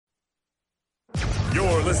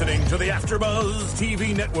You're listening to the AfterBuzz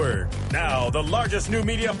TV Network, now the largest new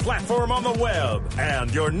media platform on the web, and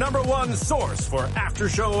your number one source for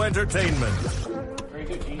after-show entertainment. Very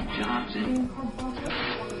good, Gene Johnson.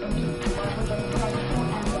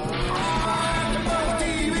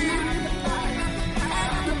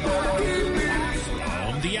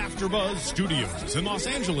 The AfterBuzz Studios in Los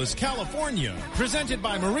Angeles, California. Presented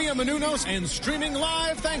by Maria Menounos and streaming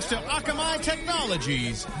live thanks to Akamai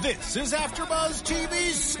Technologies. This is AfterBuzz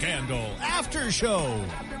TV's Scandal After Show.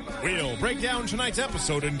 We'll break down tonight's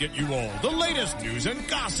episode and get you all the latest news and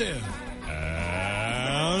gossip.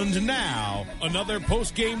 And now, another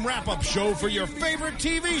post-game wrap-up show for your favorite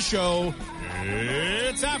TV show.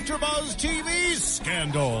 It's AfterBuzz TV's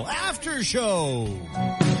Scandal After Show.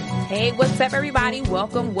 Hey, what's up, everybody?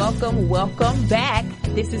 Welcome back.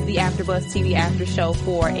 This is the AfterBuzz TV After Show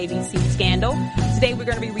for ABC Scandal. Today, we're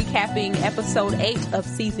going to be recapping episode 8 of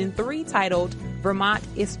season 3, titled Vermont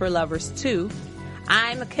is for Lovers 2.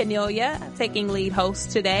 I'm Cornelia, taking lead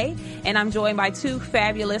host today, and I'm joined by two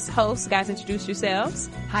fabulous hosts. Guys, introduce yourselves.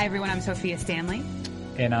 Hi, everyone. I'm Sophia Stanley.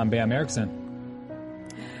 And I'm Bam Erickson.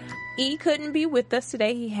 E couldn't be with us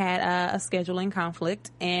today. He had a scheduling conflict,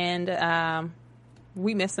 and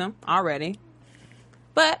we miss him already.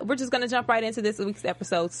 But we're just going to jump right into this week's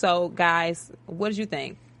episode. So, guys, what did you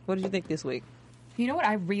think? What did you think this week? You know what?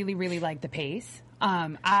 I really, really like the pace.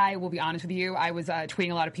 I will be honest with you. I was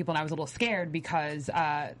tweeting a lot of people, and I was a little scared because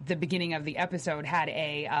the beginning of the episode had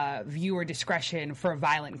a viewer discretion for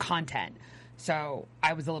violent content. So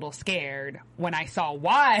I was a little scared when I saw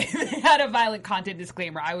why they had a violent content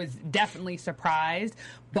disclaimer. I was definitely surprised,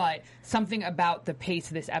 but something about the pace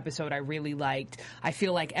of this episode I really liked. I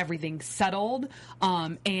feel like everything settled,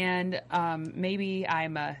 and maybe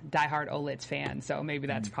I'm a diehard Olitz fan, so maybe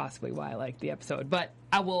that's possibly why I liked the episode. But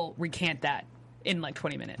I will recant that in like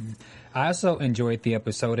 20 minutes. I also enjoyed the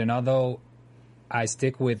episode, and although I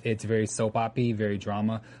stick with it's very soap opera, very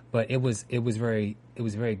drama, but it was very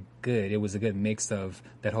good. It was a good mix of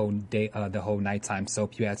that whole day, the whole nighttime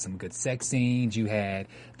soap. You had some good sex scenes, you had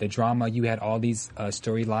the drama, you had all these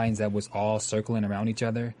storylines that was all circling around each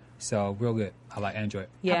other. So real good. I enjoy it.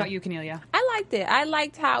 Yeah. How about you, Cornelia? I liked it. I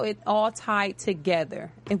liked how it all tied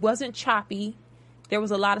together. It wasn't choppy. There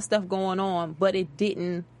was a lot of stuff going on, but it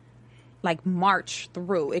didn't like march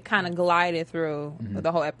through. It kind of glided through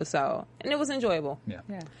the whole episode, and it was enjoyable. Yeah.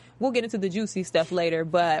 We'll get into the juicy stuff later,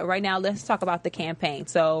 but right now let's talk about the campaign.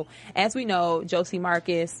 So, as we know, Josie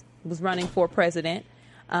Marcus was running for president.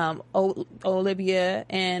 Olivia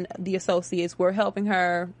and the associates were helping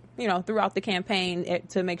her, throughout the campaign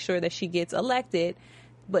to make sure that she gets elected.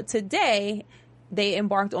 But today, they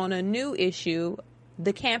embarked on a new issue.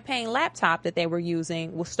 The campaign laptop that they were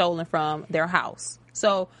using was stolen from their house.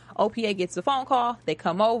 So OPA gets a phone call. They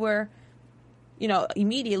come over.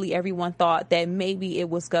 Immediately everyone thought that maybe it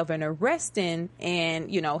was Governor Reston and,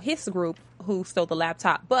 his group who stole the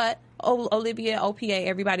laptop. But Olivia, OPA,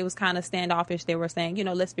 everybody was kind of standoffish. They were saying,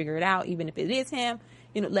 let's figure it out. Even if it is him,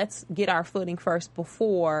 let's get our footing first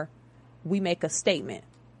before we make a statement.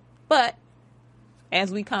 But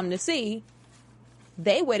as we come to see,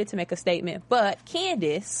 they waited to make a statement. But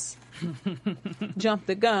Candace jumped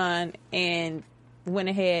the gun and went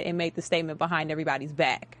ahead and made the statement behind everybody's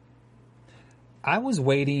back. I was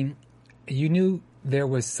waiting. You knew there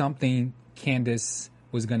was something Candace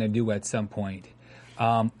was going to do at some point.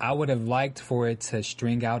 I would have liked for it to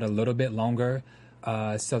string out a little bit longer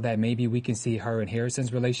so that maybe we can see her and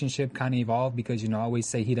Harrison's relationship kind of evolve, because, I always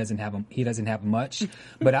say he doesn't have much.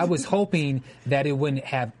 But I was hoping that it wouldn't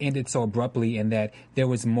have ended so abruptly and that there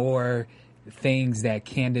was more things that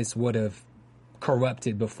Candace would have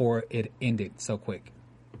corrupted before it ended so quick.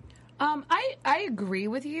 I agree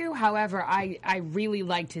with you. However, I really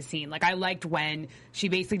liked his scene. Like, I liked when she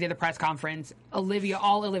basically did the press conference. All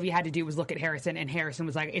Olivia had to do was look at Harrison, and Harrison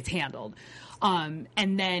was like, it's handled. And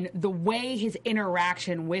then the way his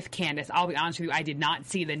interaction with Candace, I'll be honest with you, I did not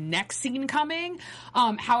see the next scene coming.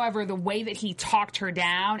 However, the way that he talked her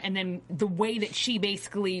down, and then the way that she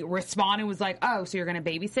basically responded was like, oh, so you're going to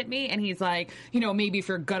babysit me? And he's like, maybe if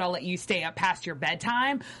you're good, I'll let you stay up past your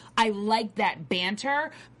bedtime. I like that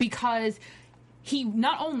banter because he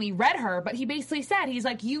not only read her, but he basically said, he's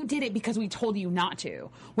like, you did it because we told you not to.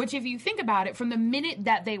 Which, if you think about it, from the minute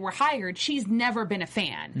that they were hired, she's never been a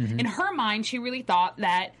fan. Mm-hmm. In her mind, she really thought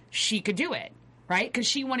that she could do it, right? Because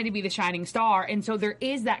she wanted to be the shining star. And so there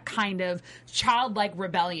is that kind of childlike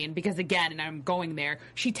rebellion because, again, and I'm going there,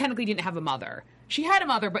 she technically didn't have a mother. She had a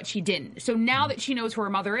mother, but she didn't. So now that she knows who her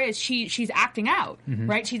mother is, she's acting out,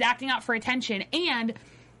 right? She's acting out for attention, and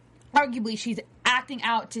arguably she's acting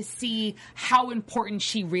out to see how important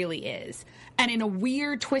she really is. And in a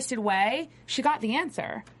weird, twisted way, she got the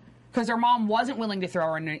answer. Because her mom wasn't willing to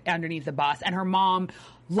throw her underneath the bus. And her mom,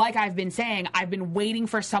 like I've been saying, I've been waiting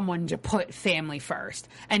for someone to put family first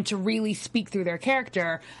and to really speak through their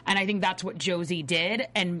character. And I think that's what Josie did.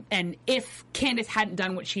 And if Candace hadn't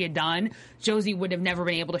done what she had done, Josie would have never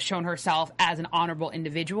been able to show herself as an honorable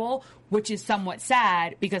individual, which is somewhat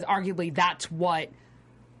sad because arguably that's what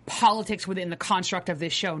politics within the construct of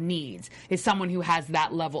this show needs, is someone who has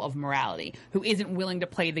that level of morality, who isn't willing to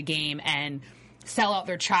play the game and sell out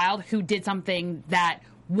their child, who did something that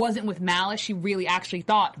wasn't with malice. She really actually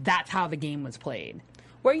thought that's how the game was played.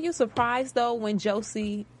 Were you surprised, though, when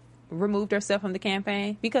Josie removed herself from the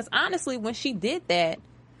campaign? Because honestly, when she did that,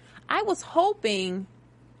 I was hoping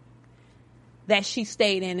that she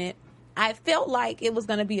stayed in it. I felt like it was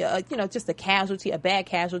going to be just a casualty, a bad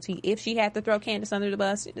casualty. If she had to throw Candace under the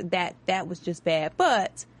bus, that was just bad.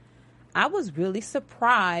 But I was really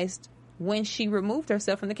surprised when she removed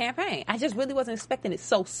herself from the campaign. I just really wasn't expecting it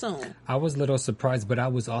so soon. I was a little surprised, but I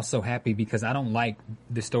was also happy because I don't like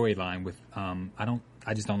the storyline with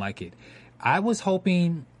I just don't like it. I was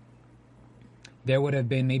hoping there would have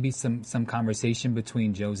been maybe some conversation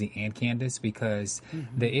between Josie and Candace because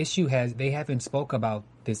the issue they haven't spoke about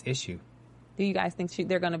this issue. Do you guys think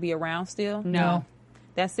they're going to be around still? No.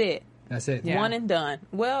 That's it. Yeah. One and done.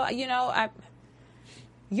 Well,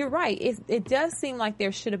 you're right. It does seem like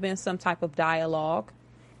there should have been some type of dialogue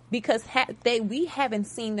because we haven't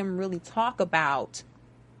seen them really talk about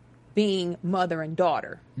being mother and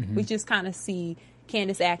daughter. Mm-hmm. We just kind of see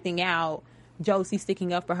Candace acting out, Josie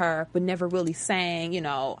sticking up for her, but never really saying,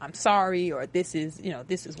 I'm sorry, or this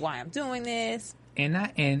is why I'm doing this.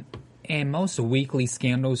 And most weekly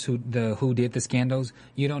scandals, who did the scandals,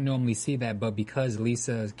 you don't normally see that, but because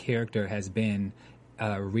Lisa's character has been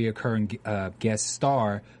a reoccurring guest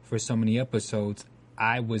star for so many episodes,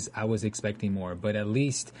 I was expecting more. But at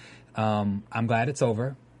least I'm glad it's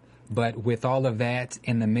over. But with all of that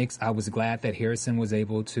in the mix, I was glad that Harrison was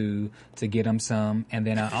able to get him some. And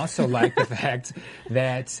then I also like the fact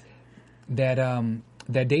that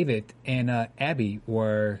David and Abby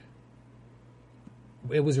were.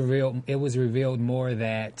 It was revealed more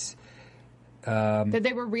that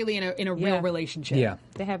they were really in a real relationship. Yeah,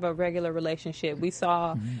 they have a regular relationship. We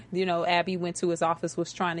saw, Abby went to his office,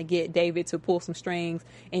 was trying to get David to pull some strings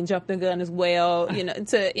and jump the gun as well,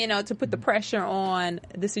 to put the pressure on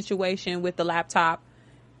the situation with the laptop.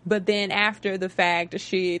 But then after the fact,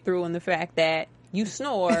 she threw in the fact that you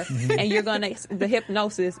snore and the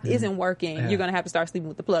hypnosis isn't working. Yeah. You're going to have to start sleeping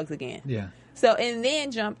with the plugs again. Yeah. So, and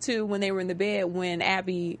then jump to when they were in the bed when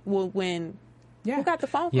who got the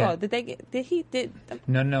phone call? Yeah.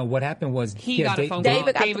 No. What happened was he got a phone call.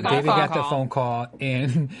 David got the phone call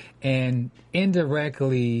and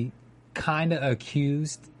indirectly kind of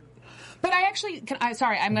accused. But I actually,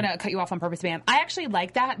 sorry, I'm going to cut you off on purpose, ma'am. I actually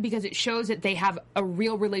like that because it shows that they have a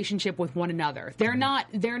real relationship with one another. They're not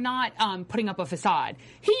putting up a facade.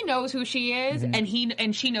 He knows who she is,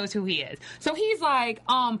 and she knows who he is. So he's like,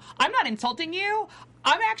 I'm not insulting you.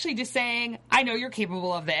 I'm actually just saying, I know you're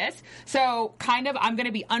capable of this. So kind of, I'm going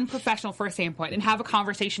to be unprofessional for a standpoint and have a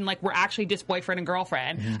conversation like we're actually just boyfriend and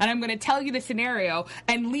girlfriend. And I'm going to tell you the scenario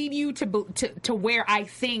and lead you to where I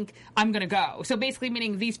think I'm going to go. So basically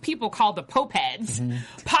meaning these people called the Pope heads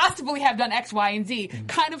possibly have done X, Y, and Z,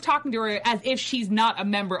 kind of talking to her as if she's not a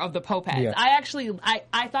member of the Pope heads. Yeah.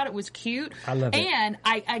 I thought it was cute. I love it. And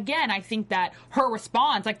I think that her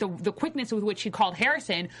response, like the quickness with which she called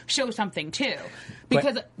Harrison, shows something too.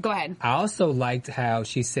 Because, go ahead. I also liked how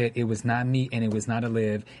she said it was not me and it was not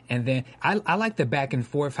Liv. And then I like the back and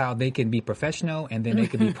forth, how they can be professional and then they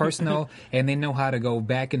can be personal and they know how to go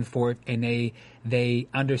back and forth and they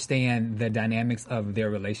understand the dynamics of their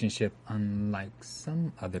relationship, unlike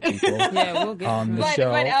some other people we'll get on the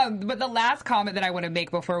show. But the last comment that I want to make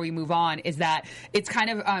before we move on is that it's kind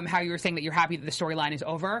of how you were saying that you're happy that the storyline is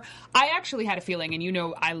over. I actually had a feeling,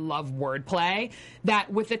 and I love wordplay, that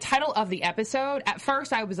with the title of the episode, at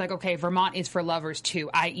first I was like, okay, Vermont is for lovers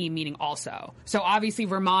too, i.e. meaning also. So obviously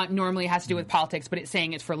Vermont normally has to do with politics, but it's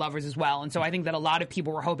saying it's for lovers as well. And so I think that a lot of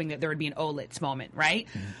people were hoping that there would be an Olitz moment, right?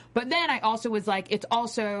 But then I also was like, it's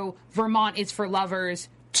also Vermont is for lovers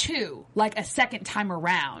too, like a second time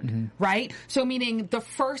around, right? So meaning the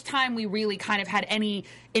first time we really kind of had any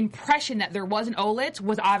impression that there was an Olitz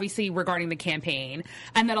was obviously regarding the campaign,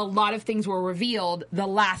 and that a lot of things were revealed the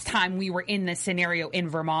last time we were in this scenario in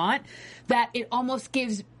Vermont, that it almost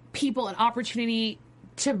gives people an opportunity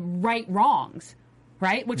to right wrongs,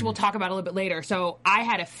 right? Which we'll talk about a little bit later. So I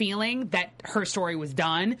had a feeling that her story was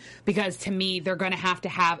done because to me, they're going to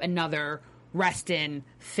have another rest in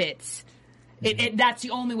Fitz. That's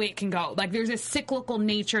the only way it can go. Like, there's a cyclical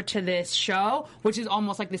nature to this show, which is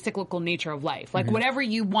almost like the cyclical nature of life. Like, whatever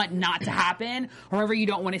you want not to happen, or whoever you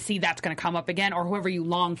don't want to see, that's going to come up again, or whoever you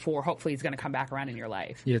long for, hopefully is going to come back around in your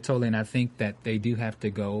life. Yeah, totally. And I think that they do have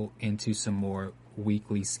to go into some more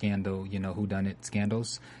weekly scandal, whodunit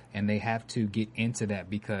scandals, and they have to get into that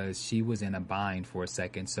because she was in a bind for a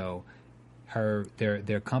second. So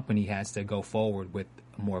their company has to go forward with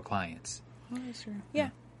more clients. Oh, that's true. Yeah.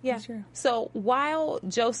 Yeah. So while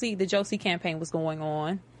the Josie campaign was going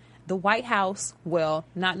on, the White House, well,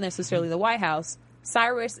 not necessarily the White House,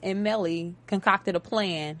 Cyrus and Mellie concocted a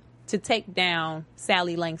plan to take down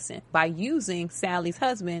Sally Langston by using Sally's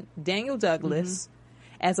husband, Daniel Douglas,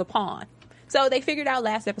 as a pawn. So they figured out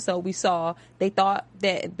last episode we saw, they thought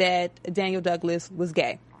that Daniel Douglas was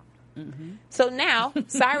gay. So now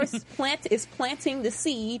Cyrus is planting the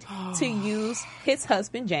seed to use his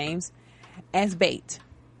husband, James, as bait.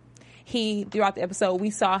 Throughout the episode, we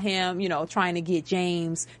saw him, trying to get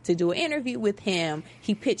James to do an interview with him.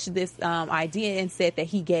 He pitched this idea and said that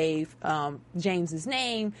he gave James's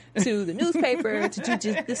name to the newspaper to do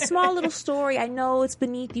just this small little story. I know it's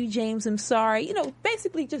beneath you, James. I'm sorry.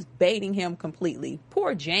 Basically just baiting him completely.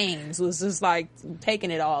 Poor James was just like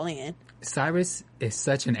taking it all in. Cyrus is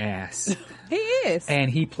such an ass. He is.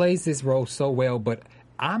 And he plays this role so well, but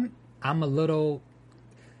I'm a little...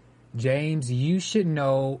 James, you should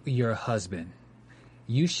know your husband.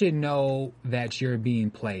 You should know that you're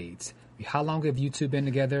being played. How long have you two been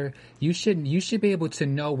together? You should be able to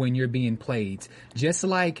know when you're being played. Just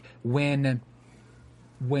like when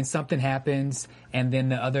something happens and then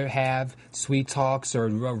the other half sweet talks or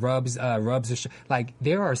rubs like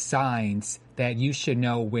there are signs that you should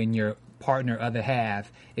know when your partner, other half,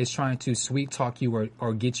 is trying to sweet talk you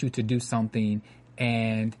or get you to do something,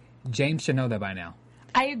 and James should know that by now.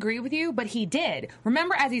 I agree with you, but he did.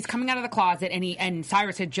 Remember, as he's coming out of the closet, and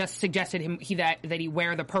Cyrus had just suggested that he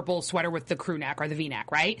wear the purple sweater with the crew neck or the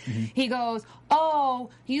V-neck, right? He goes, "Oh,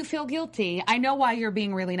 you feel guilty. I know why you're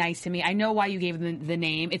being really nice to me. I know why you gave the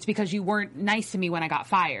name. It's because you weren't nice to me when I got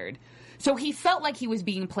fired." So he felt like he was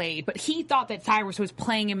being played, but he thought that Cyrus was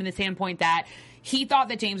playing him in the standpoint that he thought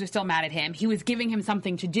that James was still mad at him. He was giving him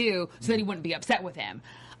something to do so that he wouldn't be upset with him.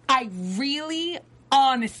 I really...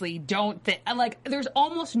 honestly don't think, there's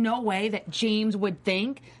almost no way that James would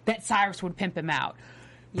think that Cyrus would pimp him out.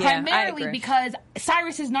 Yeah, primarily because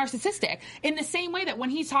Cyrus is narcissistic. In the same way that when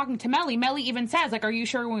he's talking to Mellie even says, are you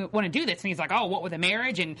sure we want to do this? And he's like, oh, what, with a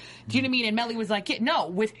marriage? And do you know what I mean? And Mellie was like, yeah, no,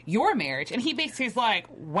 with your marriage. And he basically is like,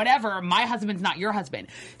 whatever, my husband's not your husband.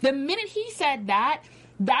 The minute he said that,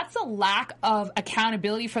 that's a lack of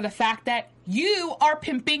accountability for the fact that you are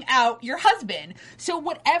pimping out your husband. So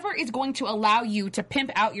whatever is going to allow you to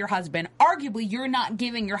pimp out your husband, arguably you're not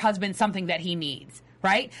giving your husband something that he needs,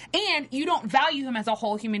 right? And you don't value him as a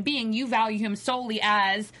whole human being. You value him solely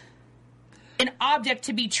as an object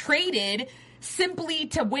to be traded simply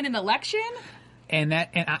to win an election. And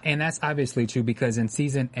that's obviously true because in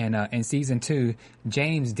season 2,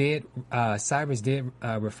 Cyrus did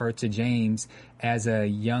refer to James as a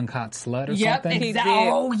young hot slut or something. Exactly.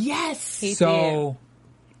 Oh yes, he did.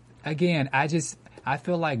 Again, I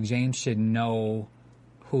feel like James should know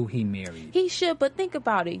who he married. He should, but think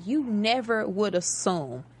about it. You never would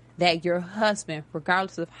assume that your husband,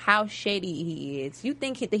 regardless of how shady he is, you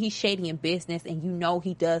think that he's shady in business and you know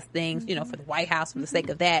he does things, for the White House for the sake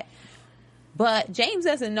of that. But James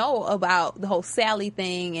doesn't know about the whole Sally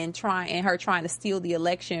thing and her trying to steal the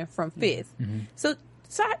election from Fitz.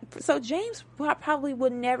 So James probably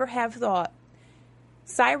would never have thought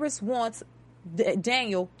Cyrus wants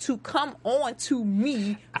Daniel to come on to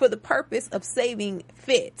me for the purpose of saving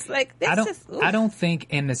Fitz. Like I don't think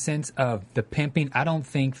in the sense of the pimping, I don't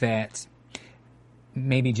think that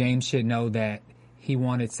maybe James should know that he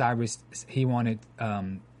wanted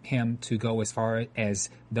him to go as far as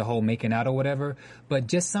the whole making out or whatever, but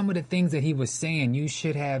just some of the things that he was saying, you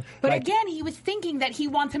should have. But again, he was thinking that he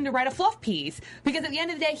wants him to write a fluff piece because at the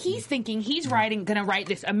end of the day, he's thinking he's going to write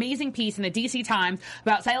this amazing piece in the DC Times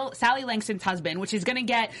about Sally Langston's husband, which is going to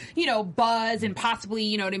get buzz and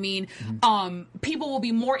possibly people will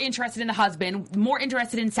be more interested in the husband, more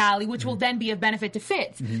interested in Sally, which will then be of benefit to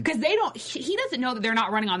Fitz because he doesn't know that they're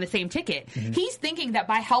not running on the same ticket. He's thinking that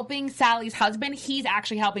by helping Sally's husband, he's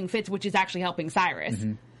actually helping Fitz, which is actually helping Cyrus.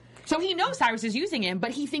 So he knows Cyrus is using him,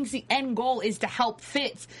 but he thinks the end goal is to help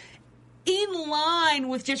Fitz in line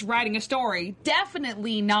with just writing a story.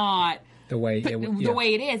 Definitely not The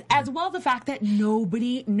way it is, as well as the fact that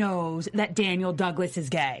nobody knows that Daniel Douglas is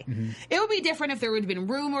gay. It would be different if there would have been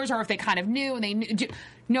rumors or if they kind of knew and they knew.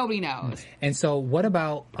 Nobody knows. And so what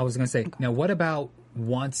about, I was going to say, now what about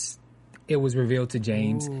once it was revealed to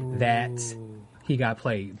James that he got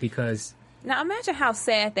played? Because... Now imagine how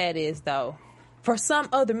sad that is, though, for some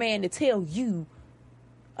other man to tell you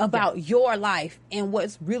about your life and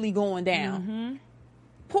what's really going down.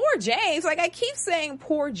 Poor James. Like, I keep saying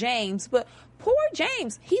poor James, but poor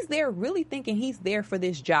James, he's there really thinking he's there for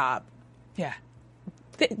this job. Yeah.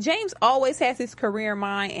 James always has his career in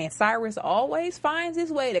mind, and Cyrus always finds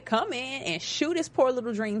his way to come in and shoot his poor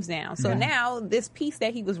little dreams down. So now this piece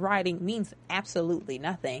that he was writing means absolutely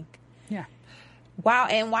nothing. Yeah.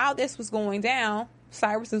 While this was going down,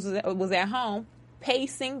 Cyrus was at home,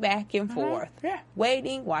 pacing back and forth,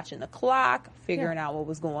 waiting, watching the clock, figuring out what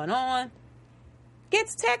was going on.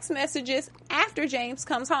 Gets text messages after James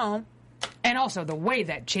comes home. And also the way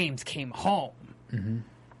that James came home.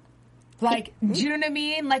 Like, do you know what I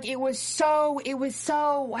mean? Like, it was so,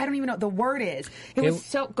 I don't even know what the word is. It was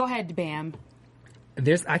so, go ahead, Bam.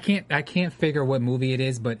 I can't figure what movie it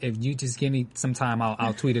is, but if you just give me some time,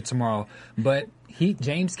 I'll tweet it tomorrow. But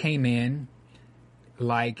James came in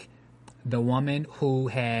like the woman who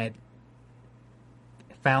had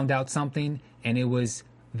found out something, and it was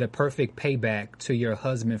the perfect payback to your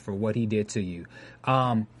husband for what he did to you.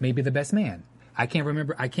 Maybe The Best Man. I can't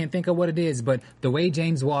remember. I can't think of what it is, but the way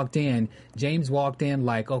James walked in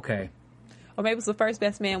like, okay. Or maybe it was The First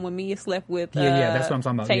Best Man when Mia slept with that's what I'm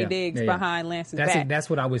talking about. Taye Diggs behind Lance's back. That's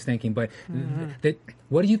what I was thinking. But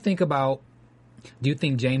what do you think about, do you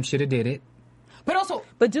think James should have did it? But also,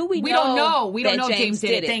 do we don't know. We don't know if James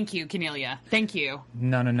did it. it. Thank you, Cornelia. Thank you.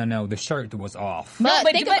 No. The shirt was off.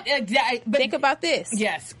 But think about this.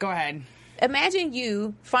 Yes, go ahead. Imagine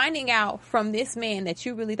you finding out from this man that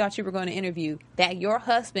you really thought you were going to interview that your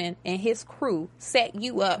husband and his crew set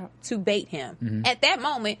you up to bait him. At that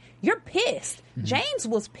moment, you're pissed. James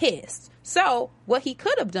was pissed. So what he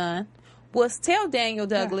could have done was tell Daniel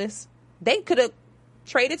Douglas. They could have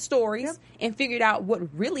traded stories and figured out what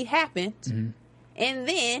really happened. And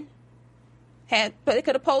then but they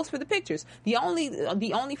could have posed for the pictures. The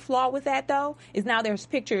only flaw with that, though, is now there's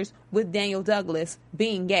pictures with Daniel Douglas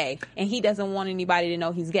being gay, and he doesn't want anybody to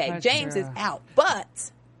know he's gay. That's James true. is out,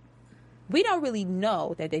 but we don't really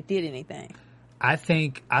know that they did anything. I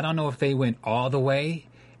don't know if they went all the way.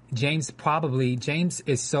 James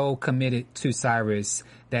is so committed to Cyrus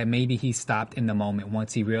that maybe he stopped in the moment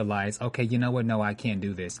once he realized, okay, you know what? No, I can't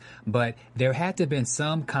do this. But there had to have been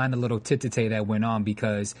some kind of little tit-to-tay that went on,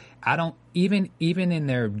 because even in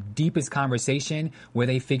their deepest conversation where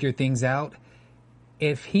they figure things out,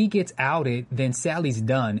 if he gets outed, then Sally's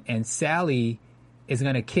done, and Sally is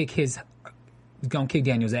going to kick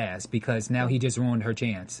Daniel's ass, because now he just ruined her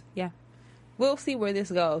chance. Yeah. We'll see where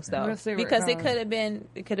this goes, though, because it could have been.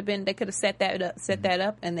 They could have set that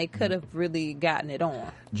up, and they could have really gotten it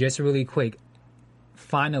on. Just really quick,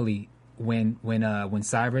 finally, when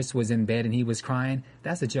Cyrus was in bed and he was crying,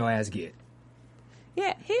 that's what your ass get.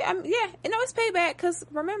 Yeah, it's payback, because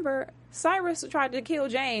remember, Cyrus tried to kill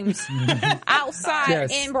James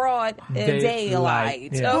outside in broad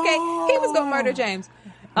daylight. Yeah. Okay, he was gonna murder James.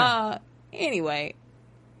 Anyway.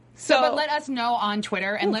 But let us know on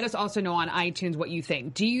Twitter, and let us also know on iTunes what you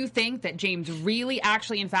think. Do you think that James really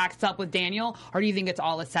actually, in fact, slept with Daniel, or do you think it's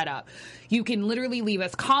all a setup? You can literally leave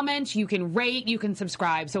us comments, you can rate, you can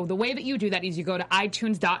subscribe. So the way that you do that is you go to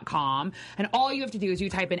iTunes.com, and all you have to do is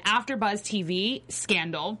you type in AfterBuzz TV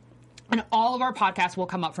Scandal, and all of our podcasts will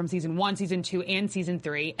come up from Season 1, Season 2, and Season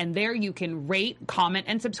 3. And there you can rate, comment,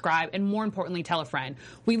 and subscribe, and more importantly, tell a friend.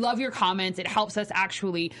 We love your comments. It helps us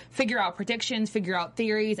actually figure out predictions, figure out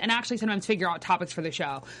theories, and actually sometimes figure out topics for the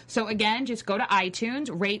show. So again, just go to iTunes,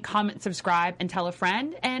 rate, comment, subscribe, and tell a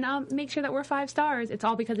friend, and make sure that we're 5 stars. It's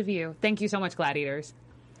all because of you. Thank you so much, Gladiators.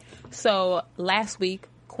 So last week,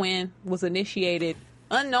 Quinn was initiated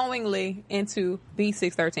unknowingly into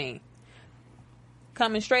B613.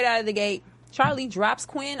 Coming straight out of the gate, Charlie drops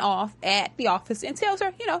Quinn off at the office and tells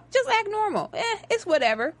her, just act normal. It's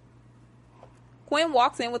whatever. Quinn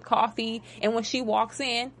walks in with coffee, and when she walks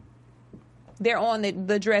in, they're on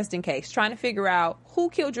the Dresden case, trying to figure out who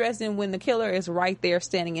killed Dresden when the killer is right there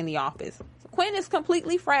standing in the office. So Quinn is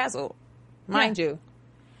completely frazzled, mind you.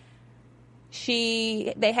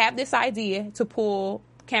 They have this idea to pull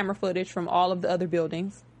camera footage from all of the other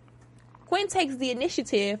buildings. Quinn takes the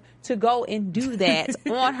initiative to go and do that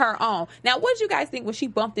on her own. Now, what did you guys think when she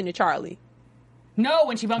bumped into Charlie? No,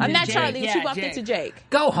 when she bumped into Jake. Not Charlie, when she bumped into Jake.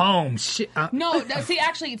 Go home. Shit. No,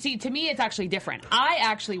 see, to me, it's actually different. I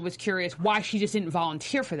actually was curious why she just didn't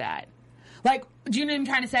volunteer for that. Like, do you know what I'm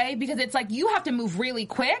trying to say? Because it's like you have to move really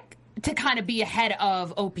quick to kind of be ahead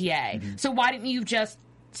of OPA. So why didn't you just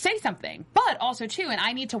say something? But also, too, and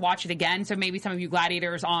I need to watch it again, so maybe some of you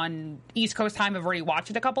gladiators on East Coast time have already watched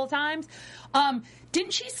it a couple of times.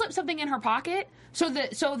 Didn't she slip something in her pocket? So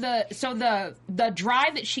the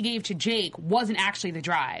drive that she gave to Jake wasn't actually the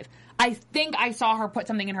drive. I think I saw her put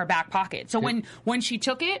something in her back pocket. So when she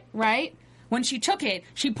took it, right? When she took it,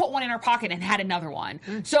 she put one in her pocket and had another one.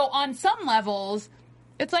 So on some levels,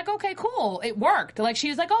 it's like, okay, cool, it worked. Like, she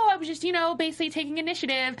was like, oh, I was just, basically taking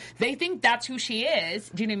initiative. They think that's who she is.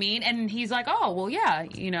 Do you know what I mean? And he's like, oh, well,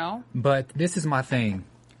 yeah, But this is my thing.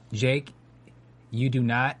 Jake, you're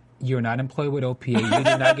not employed with OPA. You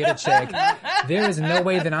do not get a check. There is no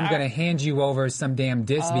way that I'm going to hand you over some damn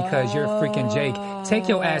disc because you're freaking Jake. Take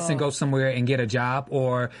your ass and go somewhere and get a job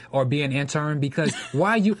or be an intern, because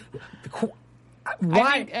why you...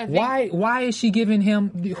 Why is she giving him?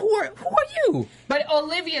 Who are you? But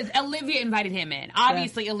Olivia invited him in.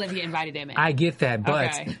 Obviously, Olivia invited him in. I get that,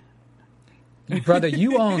 but brother,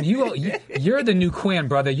 you're the new Quinn,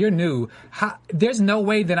 brother. You're new. There's no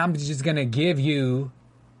way that I'm just gonna give you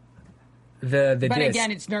the But disc. again,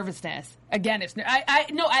 it's nervousness. Again, it's the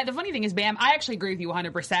funny thing is, Bam, I actually agree with you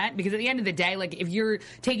 100%, because at the end of the day, like, if you're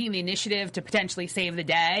taking the initiative to potentially save the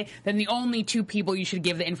day, then the only two people you should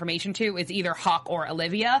give the information to is either Huck or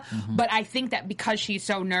Olivia. But I think that because she's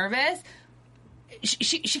so nervous,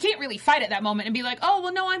 she can't really fight at that moment and be like, oh,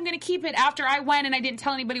 well, no, I'm going to keep it after I went and I didn't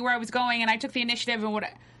tell anybody where I was going and I took the initiative and what.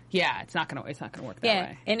 Yeah, it's not gonna work that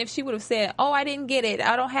way. And if she would have said, "Oh, I didn't get it.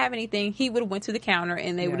 I don't have anything," he would have went to the counter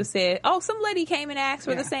and they would have said, "Oh, some lady came and asked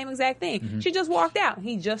for the same exact thing." She just walked out.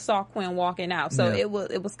 He just saw Quinn walking out, so it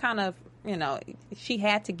was kind of, she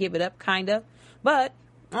had to give it up, kind of. But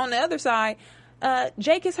on the other side,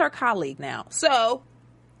 Jake is her colleague now, so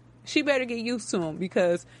she better get used to him,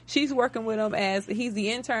 because she's working with him as he's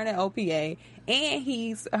the intern at OPA and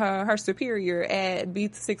he's her superior at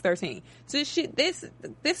B613. So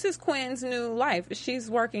this is Quinn's new life.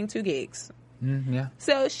 She's working 2 gigs.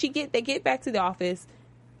 So they get back to the office.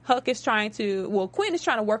 Quinn is trying to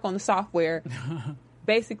work on the software,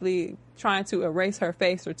 basically trying to erase her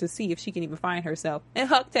face or to see if she can even find herself. And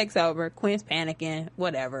Huck takes over. Quinn's panicking,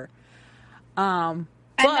 whatever. And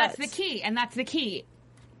that's the key.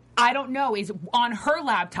 I don't know, is on her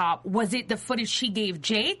laptop, was it the footage she gave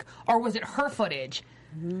Jake, or was it her footage?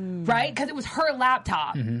 Right? Because it was her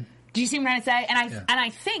laptop. Do you see what I'm trying to say? And I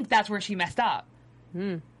think that's where she messed up.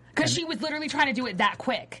 Because she was literally trying to do it that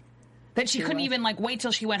quick that she couldn't even wait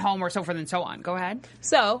till she went home, or so forth and so on. Go ahead.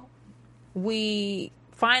 So we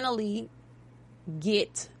finally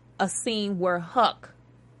get a scene where Huck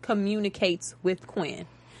communicates with Quinn.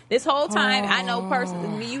 This whole time, I know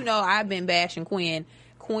personally, I've been bashing Quinn.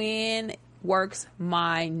 Quinn works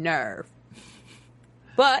my nerve.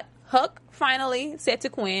 But Huck finally said to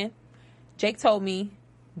Quinn, Jake told me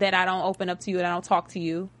that I don't open up to you and I don't talk to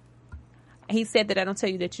you. He said that I don't tell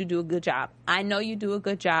you that you do a good job. I know you do a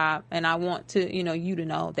good job, and I want to, you to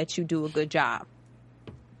know that you do a good job.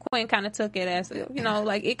 Quinn kind of took it as,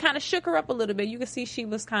 it kind of shook her up a little bit. You could see she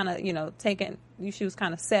was kind of, she was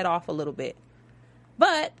kind of set off a little bit.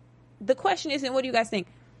 But the question is, and what do you guys think?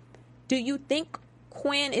 Do you think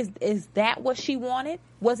Quinn, is that what she wanted?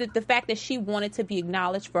 Was it the fact that she wanted to be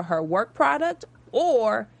acknowledged for her work product,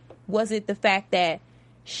 or was it the fact that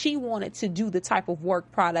she wanted to do the type of work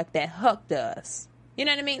product that Huck does? You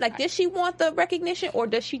know what I mean? Like, does she want the recognition, or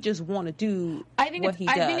does she just want to do what he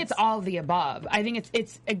does? I think it's all of the above. I think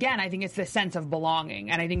it's the sense of belonging,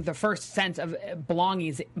 and I think the first sense of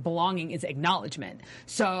belonging is acknowledgement.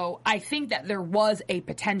 So I think that there was a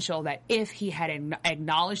potential that if he had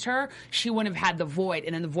acknowledged her, she wouldn't have had the void,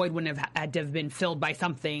 and then the void wouldn't have had to have been filled by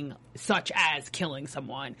something such as killing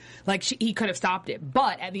someone. Like, he could have stopped it.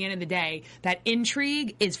 But at the end of the day, that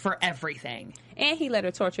intrigue is for everything. And he let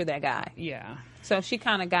her torture that guy. Yeah. So she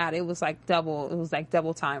kind of got, it was like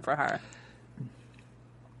double time for her.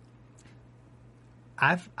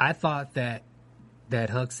 I thought that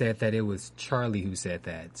Huck said that it was Charlie who said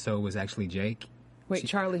that, so it was actually Jake. Wait,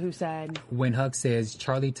 Charlie who said? When Huck says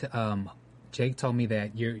Jake told me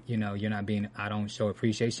that you're not being, I don't show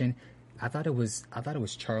appreciation. I thought it was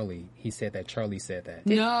Charlie. He said that Charlie said that.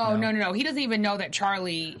 No. He doesn't even know that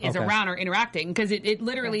Charlie is around or interacting, because it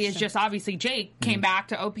literally is just, obviously Jake came back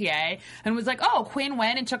to OPA and was like, oh, Quinn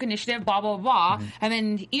went and took initiative, blah, blah, blah. And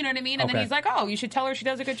then, you know what I mean? And then he's like, oh, you should tell her she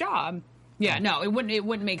does a good job. Yeah, no, it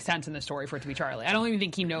wouldn't make sense in the story for it to be Charlie. I don't even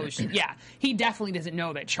think he knows. He definitely doesn't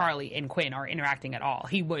know that Charlie and Quinn are interacting at all.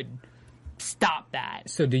 He would stop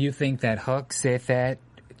that. So do you think that Huck said that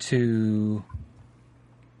to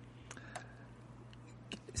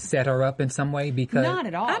set her up in some way? Because Not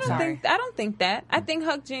at all. I don't think that. I think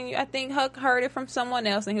Huck heard it from someone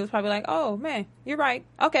else, and he was probably like, "Oh man, you're right.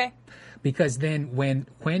 Okay." Because then when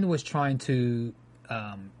Quinn was trying to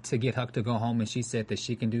get Huck to go home, and she said that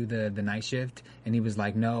she can do the night shift, and he was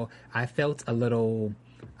like, "No," I felt a little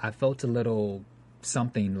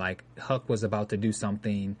something like Huck was about to do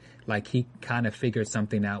something, like he kind of figured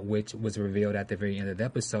something out, which was revealed at the very end of the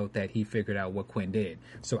episode, that he figured out what Quinn did.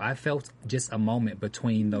 So I felt just a moment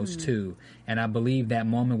between those two, and I believe that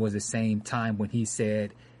moment was the same time when he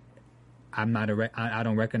said, "I'm not I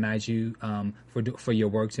don't recognize you for your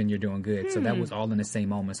works, and you're doing good." So that was all in the same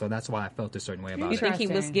moment. So that's why I felt a certain way about You it. think he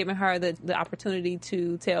was giving her the opportunity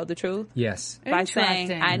to tell the truth? Yes. By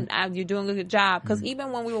saying, "You're doing a good job." Because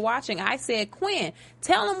even when we were watching, I said, "Quinn,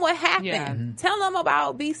 tell him what happened. Yeah. Tell him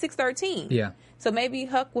about B613." Yeah. So maybe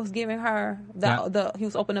Huck was giving her he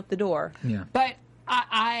was opening up the door. Yeah. But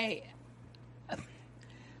I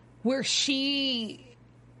where she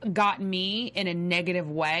got me in a negative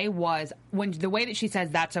way was when the way that she says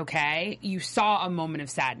that's okay, you saw a moment of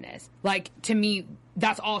sadness. Like, to me,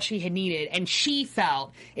 that's all she had needed, and she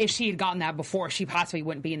felt if she had gotten that before, she possibly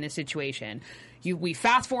wouldn't be in this situation. We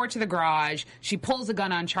fast forward to the garage, she pulls a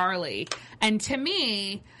gun on Charlie, and to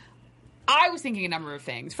me, I was thinking a number of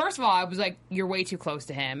things. First of all, I was like, you're way too close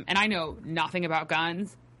to him, and I know nothing about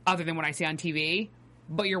guns other than what I see on TV,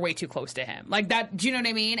 but you're way too close to him. Like that, do you know what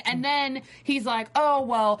I mean? And then he's like, "Oh,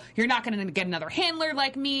 well, you're not going to get another handler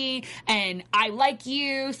like me, and I like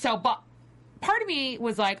you." So, but part of me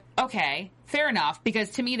was like, okay, fair enough, because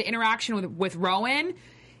to me, the interaction with Rowan,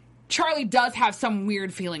 Charlie does have some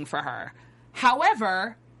weird feeling for her.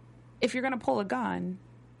 However, if you're going to pull a gun,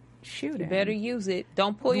 shoot him. You better use it.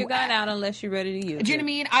 Don't pull your gun out unless you're ready to use it. Do you know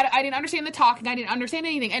what I mean? I didn't understand the talking. I didn't understand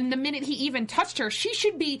anything. And the minute he even touched her,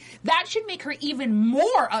 that should make her even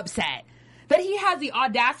more upset. That he has the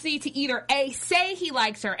audacity to either A, say he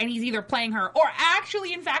likes her and he's either playing her, or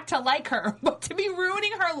actually, in fact, to like her, but to be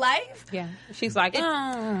ruining her life. Yeah. She's like,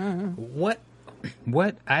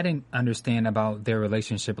 What I didn't understand about their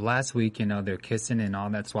relationship last week, they're kissing and all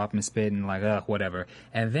that, swap and spit and like, whatever.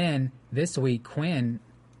 And then this week, Quinn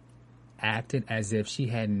acted as if she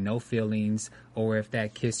had no feelings, or if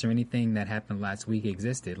that kiss or anything that happened last week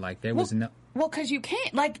existed. Like there was no. Well, because you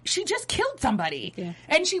can't. Like, she just killed somebody. Yeah.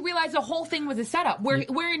 And she realized the whole thing was a setup.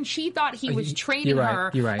 Wherein she thought he was training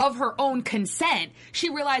her of her own consent, she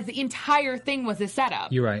realized the entire thing was a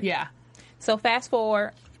setup. You're right. Yeah. So fast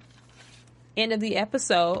forward, end of the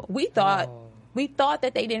episode, we thought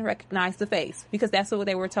that they didn't recognize the face, because that's what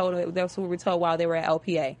they were told. That's what we were told while they were at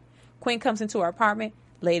LPA. Quinn comes into her apartment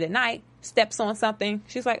late at night, steps on something.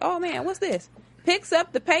 She's like, "Oh man, what's this?" Picks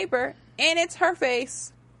up the paper, and it's her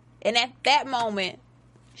face. And at that moment,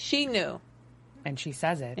 she knew. And she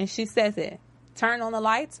says it. Turn on the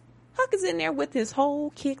lights. Huck is in there with his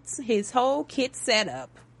whole kit set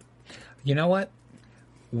up. You know what?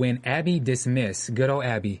 When Abby dismissed, good old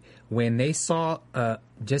Abby, when they saw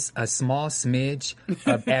just a small smidge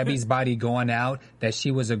of Abby's body going out, that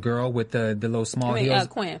she was a girl with the little small heels.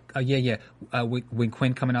 Quinn. Yeah. When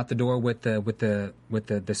Quinn coming out the door with the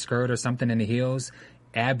skirt or something in the heels,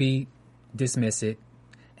 Abby dismissed it,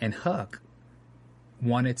 and Huck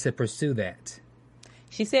wanted to pursue that.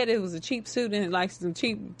 She said it was a cheap suit and like some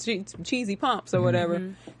cheap cheesy pumps or whatever.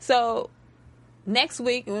 Mm-hmm. So next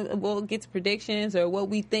week we'll get to predictions or what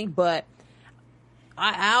we think, but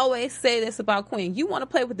I always say this about Quinn. You want to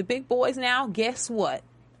play with the big boys now? Guess what?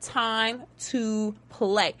 Time to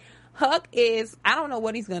play. Huck I don't know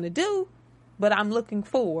what he's going to do, but I'm looking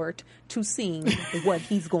forward to seeing what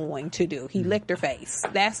he's going to do. He licked her face.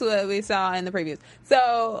 That's what we saw in the previews.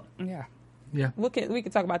 So yeah. We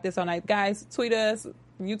can talk about this all night. Guys, tweet us,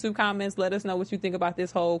 YouTube comments, let us know what you think about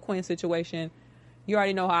this whole Quinn situation. You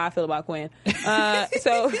already know how I feel about Quinn.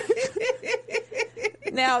 So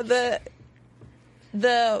now the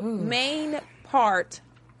main part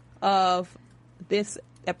of this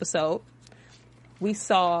episode, we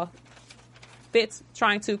saw Fitz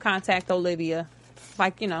trying to contact Olivia,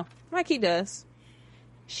 like he does.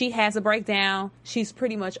 She has a breakdown. She's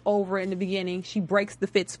pretty much over in the beginning. She breaks the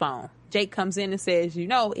Fitz phone. Jake comes in and says,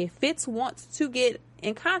 if Fitz wants to get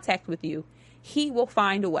in contact with you, he will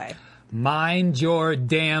find a way. Mind your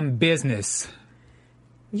damn business.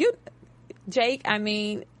 Jake, I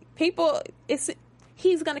mean,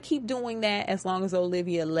 he's going to keep doing that as long as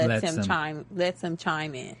Olivia lets him chime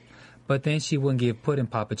in. But then she wouldn't give Puddin'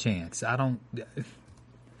 Pop a chance. I don't.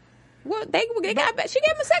 Well, they got back. She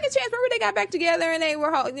gave him a second chance. Remember, they got back together and they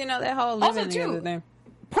were, that whole living also, too, thing.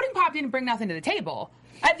 Pudding Pop didn't bring nothing to the table.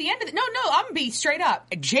 At the end of no, I'm gonna be straight up.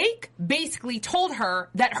 Jake basically told her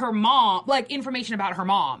that her mom, like information about her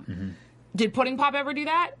mom. Mm-hmm. Did Pudding Pop ever do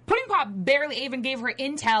that? Pudding Pop barely even gave her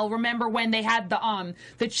intel. Remember when they had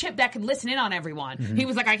the chip that could listen in on everyone? Mm-hmm. He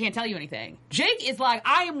was like, I can't tell you anything. Jake is like,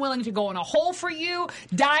 I am willing to go in a hole for you,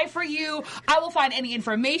 die for you. I will find any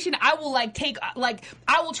information. I will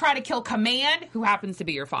I will try to kill Command, who happens to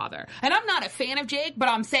be your father. And I'm not a fan of Jake, but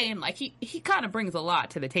I'm saying like he kind of brings a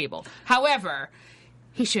lot to the table. However,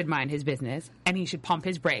 he should mind his business and he should pump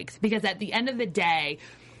his brakes, because at the end of the day,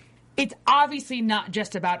 it's obviously not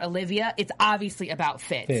just about Olivia. It's obviously about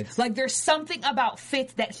Fitz. Like, there's something about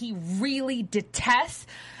Fitz that he really detests.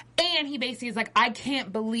 And he basically is like, I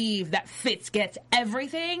can't believe that Fitz gets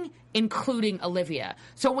everything, including Olivia.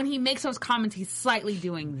 So when he makes those comments, he's slightly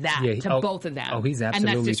doing that to both of them. Oh, he's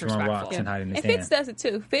absolutely throwing rocks and hiding his hand. And Fitz does it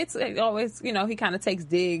too. Fitz always, he kind of takes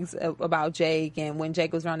digs about Jake. And when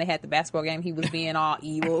Jake was around, they had the basketball game. He was being all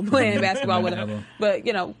evil, playing basketball with him. But,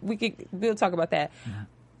 we'll talk about that. Mm-hmm.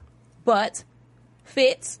 But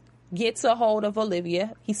Fitz gets a hold of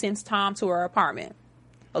Olivia. He sends Tom to her apartment.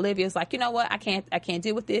 Olivia's like, you know what? I can't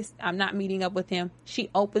deal with this. I'm not meeting up with him. She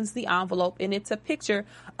opens the envelope, and it's a picture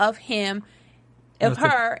of him,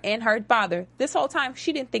 her and her father. This whole time,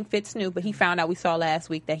 she didn't think Fitz knew, but he found out. We saw last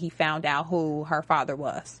week that he found out who her father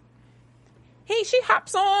was. She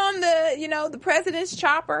hops on the president's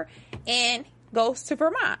chopper and goes to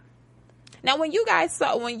Vermont. Now, when you guys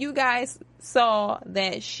saw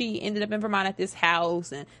that she ended up in Vermont at this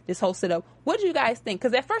house and this whole setup, what did you guys think?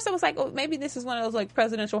 Because at first I was like, maybe this is one of those like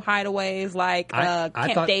presidential hideaways, like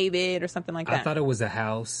Camp David or something like that. I thought it was a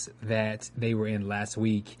house that they were in last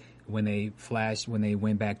week when they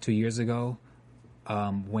went back 2 years ago,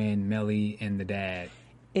 when Melly and the dad.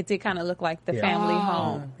 It did kind of look like the family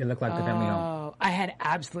home. It looked like the family home. I had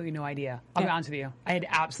absolutely no idea. I'll be honest with you. I had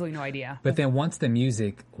absolutely no idea. But then once the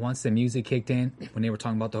music kicked in, when they were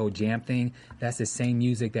talking about the whole jam thing, that's the same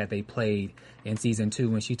music that they played in season 2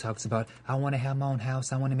 when she talks about, I want to have my own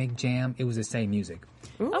house, I want to make jam. It was the same music.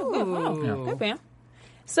 Ooh. Oh, good, Pam.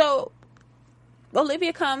 So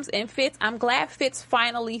Olivia comes and Fitz, I'm glad Fitz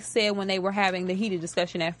finally said, when they were having the heated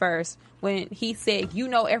discussion at first, when he said, you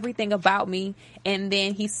know everything about me, and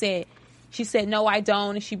then she said, no, I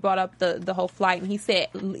don't, and she brought up the whole flight, and he said,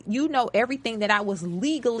 you know everything that I was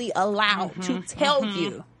legally allowed to tell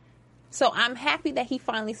you. So I'm happy that he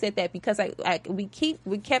finally said that, because we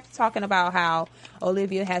kept talking about how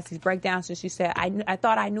Olivia has these breakdowns, and she said, I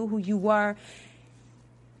thought I knew who you were.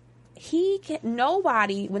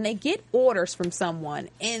 Nobody, when they get orders from someone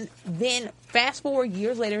and then fast forward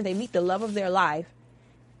years later, they meet the love of their life,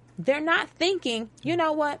 they're not thinking, you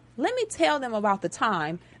know what, let me tell them about the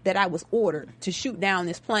time that I was ordered to shoot down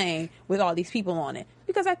this plane with all these people on it.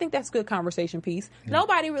 Because I think that's good conversation piece. Yeah.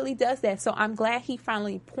 Nobody really does that. So I'm glad he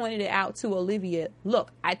finally pointed it out to Olivia.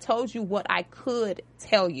 Look, I told you what I could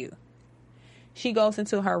tell you. She goes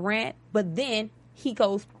into her rant, but then he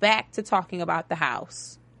goes back to talking about the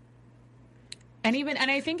house. And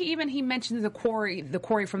I think even he mentions the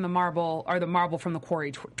quarry from the marble, or the marble from the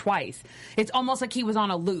quarry twice. It's almost like he was on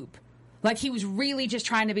a loop. Like he was really just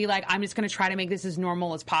trying to be like, I'm just going to try to make this as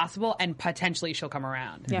normal as possible, and potentially she'll come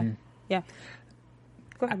around. Yeah, yeah.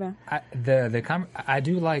 Go ahead, man. I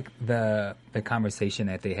do like the conversation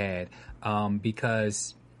that they had,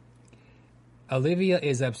 because Olivia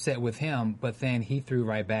is upset with him, but then he threw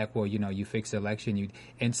right back, well, you fixed the election.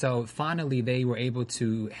 And so finally they were able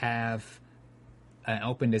to have an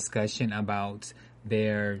open discussion about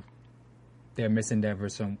their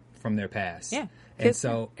misendeavors from their past. Yeah.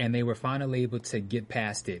 And they were finally able to get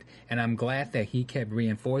past it. And I'm glad that he kept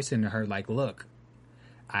reinforcing to her, like, look,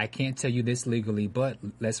 I can't tell you this legally, but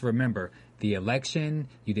let's remember the election,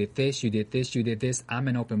 you did this, you did this, you did this. I'm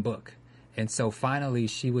an open book. And so finally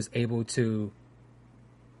she was able to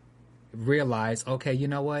realize, okay, you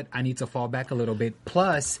know what? I need to fall back a little bit.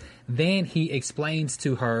 Plus, then he explains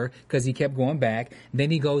to her, because he kept going back.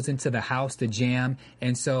 Then he goes into the house to jam.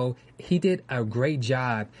 And so he did a great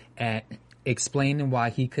job at explaining why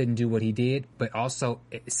he couldn't do what he did, but also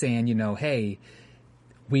saying, hey,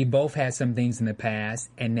 we both had some things in the past,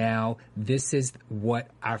 and now this is what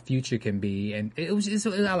our future can be. And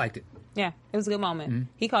I liked it. Yeah, it was a good moment. Mm-hmm.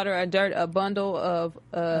 He called her a bundle of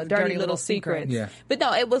dirty little secrets. Yeah. But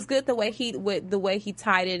no, it was good the way he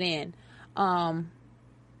tied it in.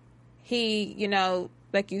 He,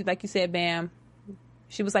 like you said, Bam.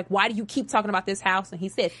 She was like, "Why do you keep talking about this house?" And he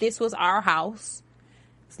said, "This was our house.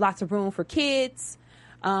 There's lots of room for kids."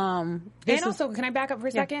 And also, can I back up for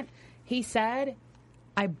a second? He said,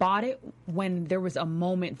 "I bought it when there was a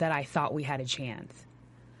moment that I thought we had a chance."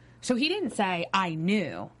 So he didn't say, "I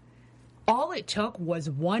knew." all it took was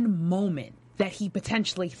one moment that he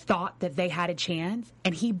potentially thought that they had a chance,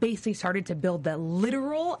 and he basically started to build the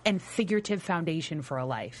literal and figurative foundation for a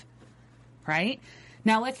life. Right?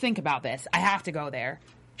 Now, let's think about this. I have to go there.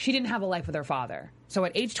 She didn't have a life with her father. So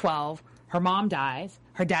at age 12, her mom dies.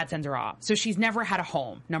 Her dad sends her off. So she's never had a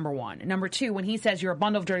home, number one. And number two, when he says, you're a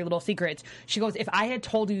bundle of dirty little secrets, she goes, if I had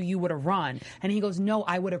told you, you would have run. And he goes, no,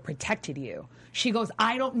 I would have protected you. She goes,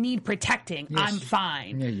 I don't need protecting. Yes, I'm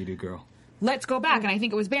fine. Yeah, you do, girl. Let's go back. And I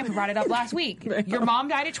think it was Bam who brought it up last week. Your mom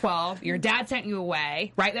died at 12. Your dad sent you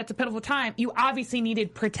away, right? That's a pitiful time. You obviously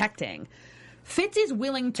needed protecting. Fitz is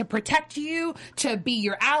willing to protect you, to be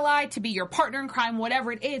your ally, to be your partner in crime,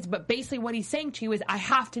 whatever it is. But basically what he's saying to you is, I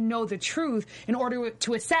have to know the truth in order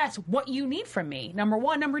to assess what you need from me. Number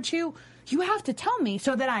one. Number two, you have to tell me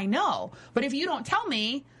so that I know. But if you don't tell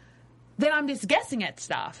me, then I'm just guessing at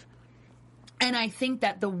stuff. And I think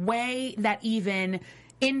that the way that even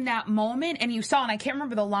in that moment, and you saw, and I can't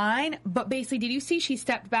remember the line, but basically, did you see she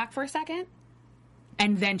stepped back for a second?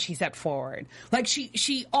 And then she stepped forward. Like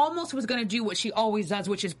she almost was going to do what she always does,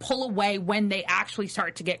 which is pull away when they actually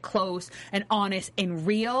start to get close and honest and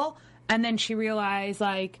real. And then she realized,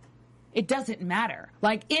 like, it doesn't matter.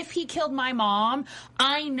 Like, if he killed my mom,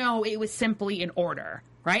 I know it was simply an order,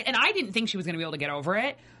 right? And I didn't think she was going to be able to get over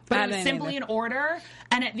it, but it was simply an order.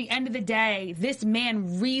 And at the end of the day, this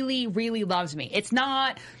man really, really loves me. It's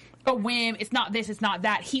not a whim. It's not this. It's not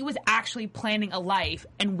that. He was actually planning a life,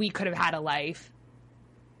 and we could have had a life.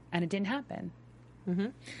 And it didn't happen. Mm-hmm.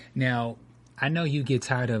 Now, I know you get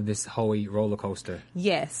tired of this whole roller coaster.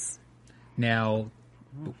 Yes. Now,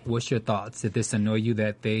 what's your thoughts? Did this annoy you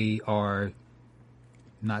that they are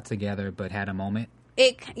not together but had a moment?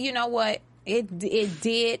 You know what? It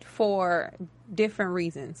did for different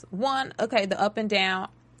reasons. One, okay, the up and down.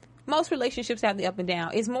 Most relationships have the up and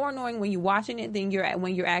down. It's more annoying when you're watching it than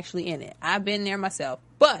when you're actually in it. I've been there myself,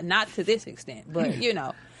 but not to this extent. But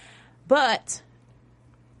but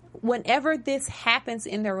whenever this happens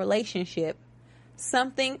in their relationship,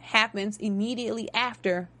 something happens immediately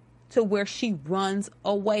after to where she runs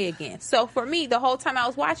away again. So for me, the whole time I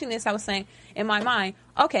was watching this, I was saying in my mind,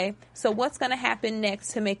 okay, so what's going to happen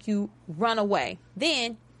next to make you run away?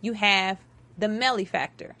 Then you have the Melly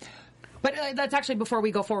factor. But that's actually before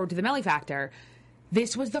we go forward to the Melly factor.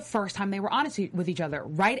 This was the first time they were honest with each other,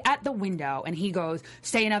 right at the window. And he goes,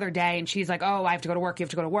 stay another day. And she's like, oh, I have to go to work. You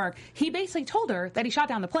have to go to work. He basically told her that he shot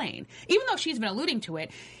down the plane. Even though she's been alluding to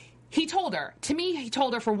it, he told her. To me, he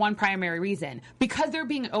told her for one primary reason. Because they're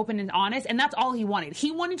being open and honest, and that's all he wanted.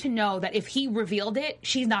 He wanted to know that if he revealed it,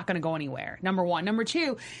 she's not going to go anywhere, number one. Number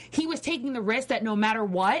two, he was taking the risk that no matter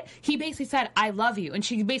what, he basically said, I love you. And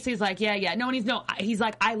she basically is like, yeah. No, and he's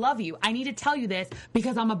like, I love you. I need to tell you this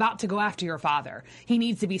because I'm about to go after your father. He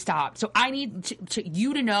needs to be stopped. So I need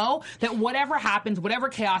you to know that whatever happens, whatever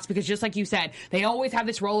chaos, because just like you said, they always have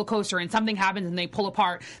this roller coaster and something happens and they pull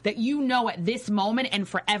apart, that you know at this moment and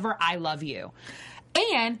forever, I love you.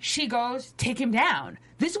 And she goes, take him down.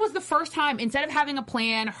 This was the first time, instead of having a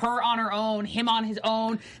plan, her on her own, him on his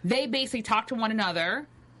own, they basically talked to one another.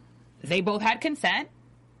 They both had consent,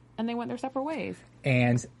 and they went their separate ways.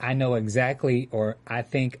 And I know exactly, or I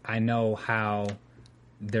think I know how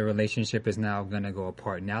their relationship is now going to go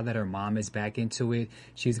apart. Now that her mom is back into it,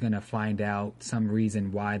 she's going to find out some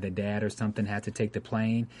reason why the dad or something had to take the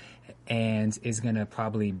plane, and is going to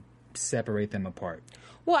probably separate them apart.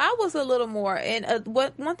 Well, I was a little more, and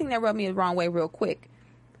one thing that rubbed me the wrong way real quick,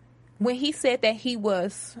 when he said that he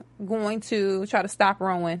was going to try to stop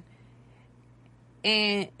Rowan,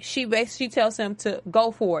 and she tells him to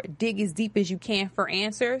go for it, dig as deep as you can for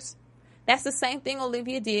answers. That's the same thing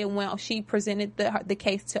Olivia did when she presented the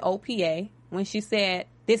case to OPA, when she said,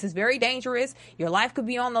 this is very dangerous, your life could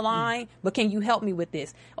be on the line, but can you help me with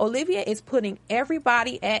this? Olivia is putting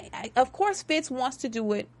everybody of course Fitz wants to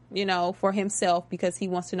do it, for himself because he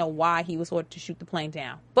wants to know why he was ordered to shoot the plane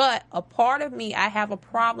down. But a part of me, I have a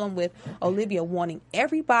problem with Olivia wanting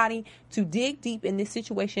everybody to dig deep in this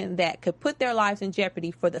situation that could put their lives in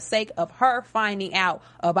jeopardy for the sake of her finding out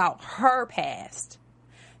about her past.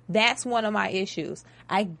 That's one of my issues.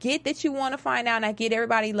 I get that you want to find out, and I get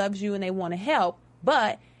everybody loves you and they want to help,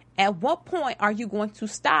 but at what point are you going to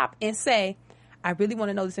stop and say, I really want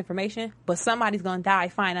to know this information, but somebody's going to die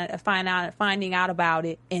finding out about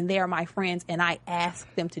it, and they're my friends, and I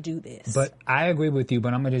asked them to do this. But I agree with you,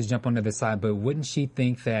 but I'm going to just jump onto the side. But wouldn't she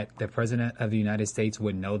think that the President of the United States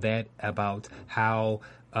would know that about how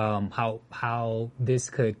this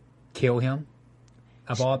could kill him?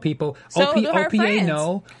 of all people. So do her friends.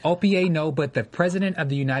 OPA no, but the president of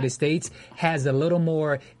the United States has a little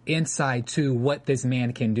more insight to what this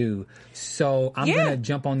man can do. So I'm going to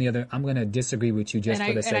jump on I'm going to disagree with you just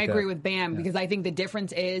for the sake of... And I agree with Bam, because I think the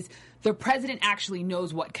difference is the president actually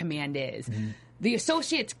knows what command is. Mm-hmm. The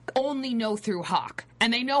associates only know through Huck,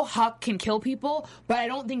 and they know Huck can kill people, but I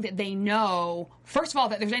don't think that they know, first of all,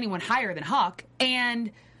 that there's anyone higher than Huck,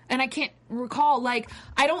 and I can't recall, like,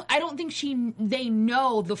 I don't think they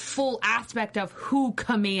know the full aspect of who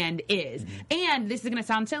command is. Mm-hmm. And this is going to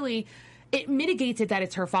sound silly, it mitigates it that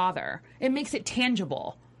it's her father. It makes it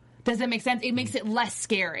tangible. Does that make sense? It makes it less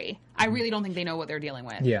scary. I really don't think they know what they're dealing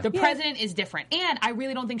with. Yeah. The president is different. And I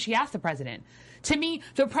really don't think she asked the president. To me,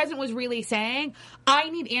 the president was really saying, I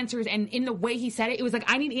need answers. And in the way he said it, it was like,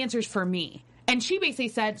 I need answers for me. And she basically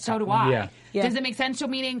said, so do I. Yeah. Does it make sense? So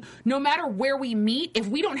meaning, no matter where we meet, if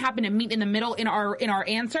we don't happen to meet in the middle in our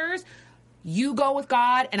answers, you go with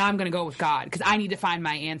God and I'm going to go with God because I need to find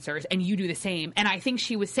my answers and you do the same. And I think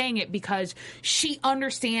she was saying it because she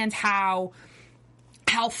understands how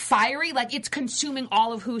fiery, like it's consuming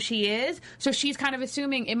all of who she is. So she's kind of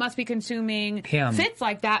assuming it must be consuming him. Fitz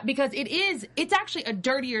like that because it's actually a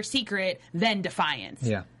dirtier secret than Defiance.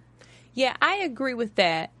 Yeah. Yeah, I agree with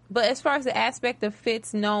that. But as far as the aspect of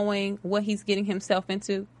Fitz knowing what he's getting himself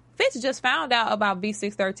into, Fitz just found out about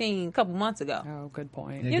B613 a couple months ago. Oh, good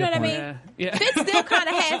point. You know what I mean? Yeah. Fitz still kind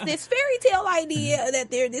of has this fairy tale idea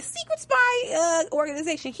that they're this secret spy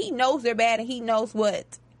organization. He knows they're bad and he knows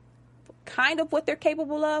what they're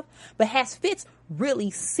capable of. But has Fitz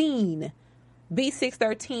really seen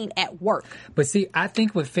B613 at work? But see, I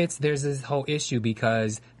think with Fitz, there's this whole issue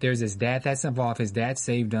because there's his dad that's involved. His dad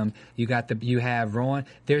saved him. You have Rowan.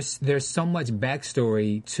 There's so much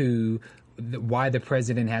backstory to why the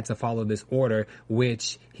president had to follow this order,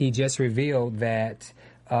 which he just revealed that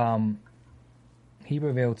he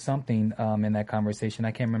revealed something in that conversation.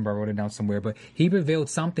 I can't remember. I wrote it down somewhere, but he revealed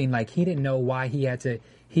something like he didn't know why he had to.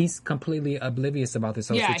 He's completely oblivious about this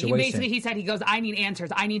whole situation. He said, he goes, I need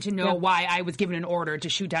answers. I need to know why I was given an order to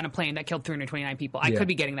shoot down a plane that killed 329 people. I could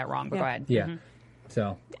be getting that wrong, but go ahead. Yeah. Mm-hmm.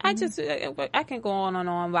 So I can go on and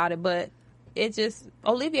on about it, but it just,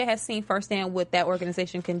 Olivia has seen firsthand what that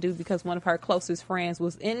organization can do because one of her closest friends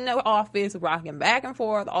was in the office rocking back and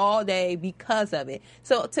forth all day because of it.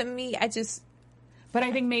 So to me, but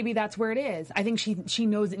I think maybe that's where it is. I think she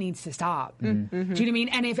knows it needs to stop. Mm-hmm. Do you know what I mean?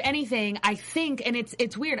 And if anything, I think, and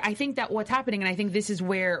it's weird, I think that what's happening, and I think this is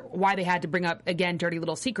why they had to bring up, again, Dirty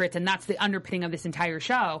Little Secrets, and that's the underpinning of this entire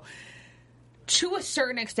show. To a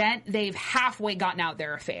certain extent, they've halfway gotten out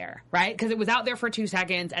their affair, right? Because it was out there for 2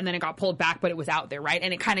 seconds, and then it got pulled back, but it was out there, right?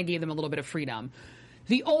 And it kind of gave them a little bit of freedom.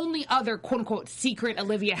 The only other, quote-unquote, secret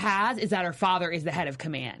Olivia has is that her father is the head of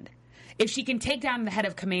command. If she can take down the head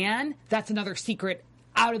of command, that's another secret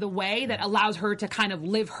out of the way that allows her to kind of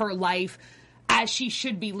live her life as she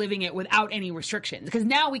should be living it without any restrictions. Because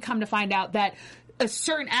now we come to find out that a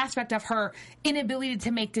certain aspect of her inability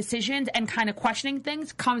to make decisions and kind of questioning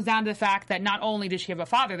things comes down to the fact that not only does she have a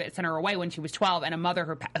father that sent her away when she was 12 and a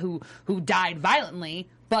mother who died violently,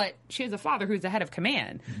 but she has a father who's the head of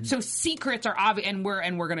command. Mm-hmm. So secrets are obvious, and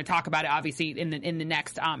we're going to talk about it obviously in the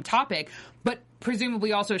next topic. But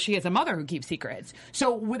presumably also she has a mother who keeps secrets.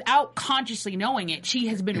 So without consciously knowing it, she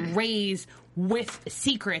has been raised with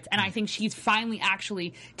secrets, and I think she's finally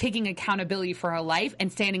actually taking accountability for her life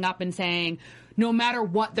and standing up and saying, no matter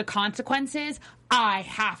what the consequences, I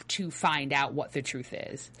have to find out what the truth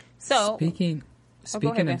is. So speaking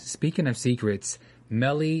of secrets,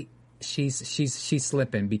 Mellie, she's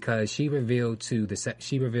slipping because she revealed to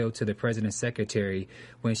the president's secretary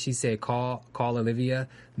when she said call Olivia.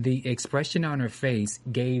 The expression on her face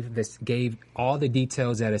gave all the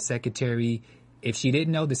details that a secretary, if she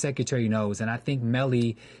didn't know, the secretary knows. And I think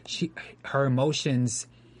Mellie, her emotions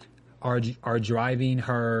are driving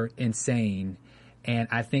her insane, and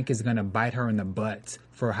I think it's going to bite her in the butt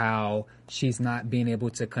for how she's not being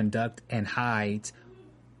able to conduct and hide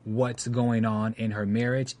what's going on in her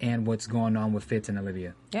marriage and what's going on with Fitz and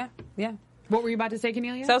Olivia. Yeah. What were you about to say,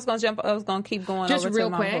 Cornelia? So I was going to keep going. Just over real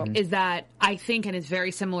to quick, is that I think, and it's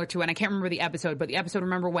very similar to, and I can't remember the episode, but the episode,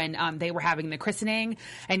 remember when they were having the christening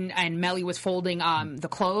and Mellie was folding the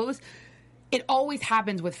clothes? It always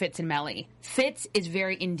happens with Fitz and Mellie. Fitz is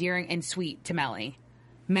very endearing and sweet to Mellie.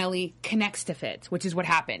 Mellie connects to Fitz, which is what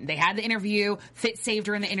happened. They had the interview. Fitz saved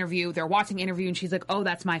her in the interview. They're watching the interview, and she's like, oh,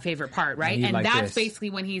 that's my favorite part, right? And like that's this. basically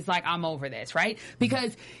when he's like, I'm over this, right?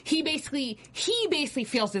 Because he basically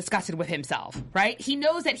feels disgusted with himself, right? He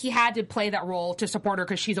knows that he had to play that role to support her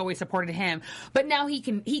because she's always supported him. But now he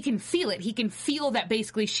can feel it. He can feel that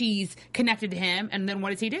basically she's connected to him. And then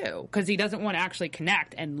what does he do? Because he doesn't want to actually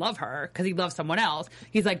connect and love her because he loves someone else.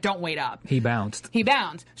 He's like, don't wait up. He bounced.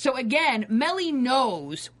 So again, Mellie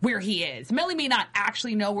knows where he is. Mellie may not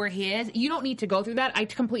actually know where he is. You don't need to go through that. I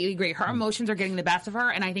completely agree. Her emotions are getting the best of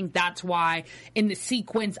her, and I think that's why in the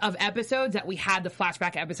sequence of episodes that we had, the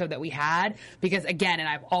flashback episode that we had, because again, and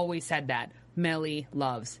I've always said that, Mellie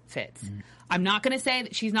loves Fitz. I'm not going to say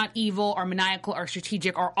that she's not evil or maniacal or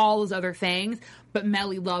strategic or all those other things, but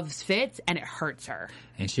Mellie loves Fitz, and it hurts her.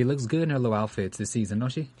 And she looks good in her little outfits this season,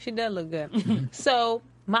 don't she? She does look good. So,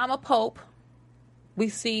 Mama Pope, we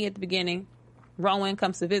see at the beginning, Rowan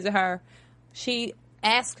comes to visit her. She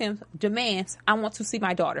asks him, demands, I want to see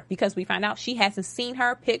my daughter, because we find out she hasn't seen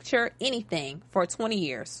her picture, anything, for 20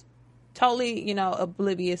 years. Totally,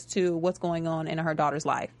 oblivious to what's going on in her daughter's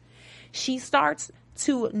life. She starts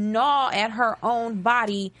to gnaw at her own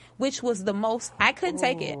body, which was the most, I couldn't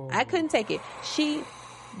take it. She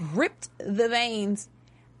ripped the veins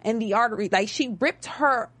and the artery, like she ripped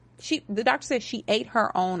the doctor said she ate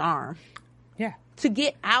her own arm. Yeah. To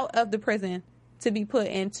get out of the prison to be put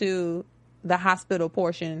into the hospital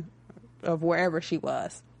portion of wherever she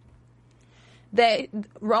was. That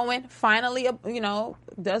Rowan finally,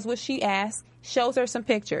 does what she asked, shows her some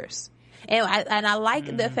pictures. And I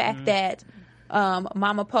like the fact that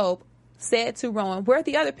Mama Pope said to Rowan, where are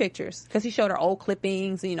the other pictures? Because he showed her old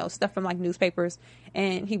clippings, stuff from like newspapers.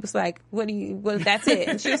 And he was like, that's it.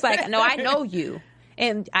 And she was like, no, I know you.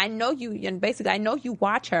 And I know you. And basically, I know you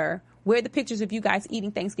watch her. Where are the pictures of you guys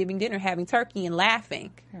eating Thanksgiving dinner, having turkey and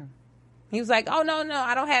laughing? Yeah. He was like, oh, no,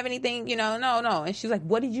 I don't have anything, no. And she was like,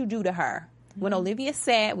 what did you do to her? When Olivia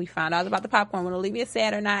said, we found out about the popcorn, when Olivia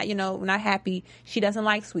said or not, not happy, she doesn't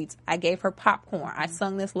like sweets. I gave her popcorn. I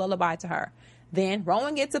sung this lullaby to her. Then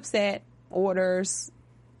Rowan gets upset, orders.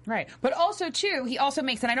 Right. But also, too, he also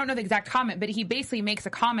makes, and I don't know the exact comment, but he basically makes a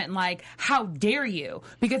comment like, how dare you?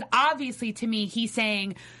 Because obviously, to me, he's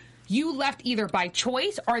saying, you left either by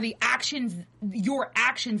choice or your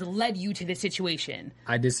actions led you to this situation.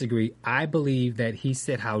 I disagree. I believe that he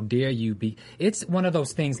said, how dare you be. It's one of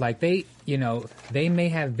those things like they may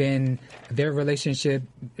have been, their relationship,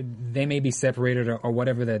 they may be separated or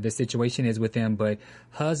whatever the situation is with them, but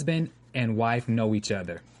husband and wife know each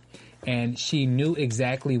other. And she knew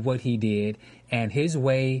exactly what he did, and his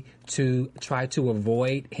way to try to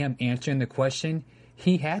avoid him answering the question,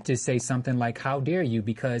 he had to say something like, how dare you,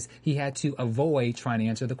 because he had to avoid trying to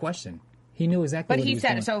answer the question. He knew exactly what he was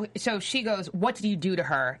doing. But he said, so she goes, what did you do to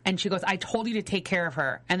her? And she goes, I told you to take care of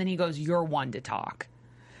her. And then he goes, you're one to talk.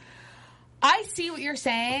 I see what you're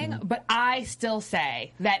saying, but I still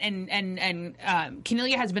say that, and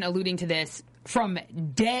Cornelia has been alluding to this from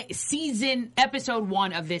episode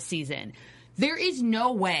 1 of this season. There is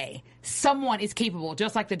no way someone is capable,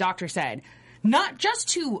 just like the doctor said, not just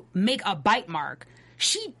to make a bite mark.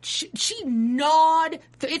 She gnawed.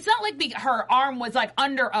 It's not like her arm was like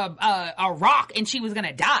under a rock and she was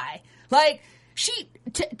gonna die. Like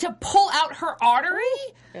to pull out her artery,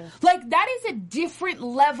 like that is a different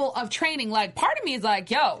level of training. Like part of me is like,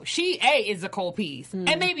 yo, she is a cold piece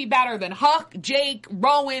and maybe better than Huck, Jake,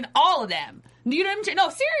 Rowan, all of them. You know what I'm saying? No,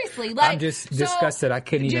 seriously. Like, I'm just disgusted. I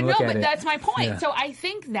couldn't even look at it. But that's my point. Yeah. So I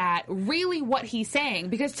think that really what he's saying,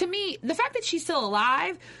 because to me, the fact that she's still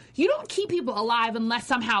alive, you don't keep people alive unless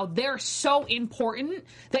somehow they're so important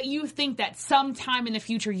that you think that sometime in the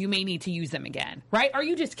future you may need to use them again, right? Or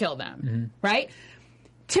you just kill them, right?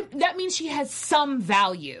 That means she has some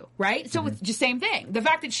value, right? So it's just same thing. The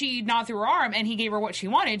fact that she gnawed through her arm and he gave her what she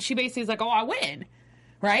wanted, she basically is like, oh, I win.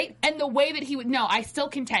 Right? And the way that he would, no, I still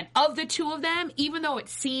contend. Of the two of them, even though it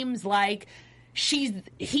seems like he's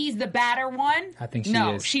the badder one. I think she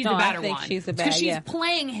is. She's the badder one. She's the because she's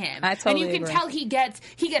playing him. I totally And you can tell he gets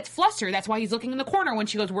flustered. That's why he's looking in the corner when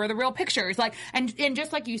she goes, where are the real pictures? Like, and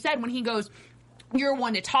just like you said, when he goes, you're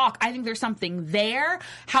one to talk, I think there's something there.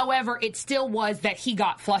 However, it still was that he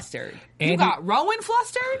got flustered. And you got Rowan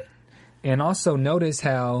flustered? And also notice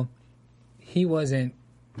how he wasn't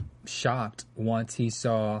shocked once he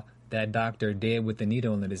saw that doctor dead with the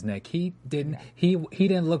needle in his neck. He didn't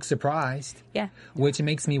look surprised. Yeah. Which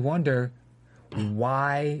makes me wonder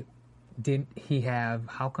how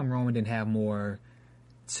come Rowan didn't have more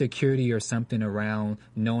security or something around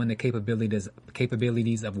knowing the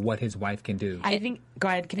capabilities of what his wife can do. I think, go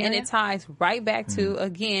ahead, and it ties right back to,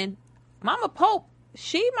 again, Mama Pope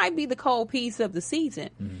she might be the cold piece of the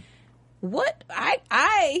season. What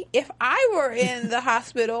if I were in the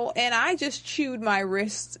hospital and I just chewed my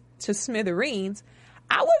wrist to smithereens,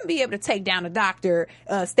 I wouldn't be able to take down a doctor,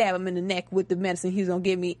 stab him in the neck with the medicine he's going to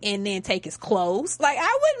give me, and then take his clothes. Like,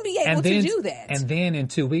 I wouldn't be able to do that. And then in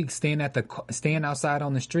 2 weeks, stand outside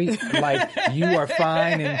on the street like you are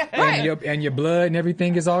fine, and your blood and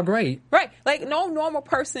everything is all great. Right. Like, no normal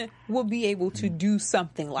person will be able to do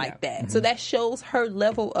something like that. So that shows her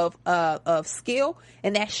level of skill,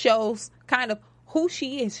 and that shows kind of who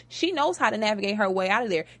she is. She knows how to navigate her way out of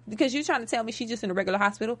there. Because you're trying to tell me she's just in a regular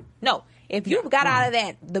hospital? No. If you got out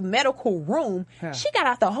of the medical room, she got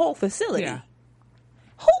out the whole facility. Yeah.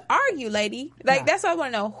 Who are you, lady? Like, that's what I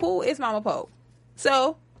want to know. Who is Mama Pope?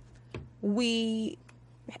 So,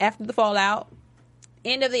 after the fallout,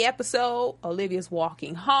 end of the episode, Olivia's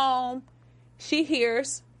walking home. She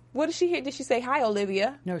hears, what did she hear? Did she say, hi,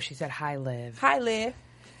 Olivia? No, she said, hi, Liv. Hi, Liv.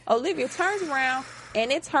 Olivia turns around,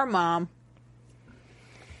 and it's her mom.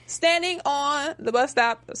 Standing on the bus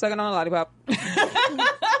stop, sucking on a lollipop.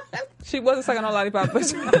 She wasn't sucking on a lollipop,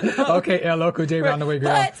 but okay, LL Cool J on the way, girl.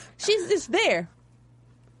 But she's just there.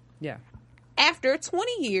 Yeah. After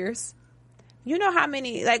 20 years, you know how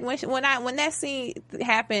many, like when that scene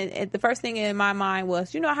happened, the first thing in my mind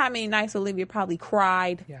was, you know how many nights Olivia probably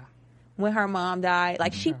cried when her mom died?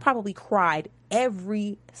 Like, she probably cried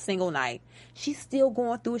every single night. She's still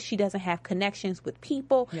going through it. She doesn't have connections with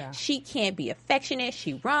people. Yeah. She can't be affectionate.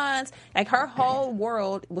 She runs. Like, her whole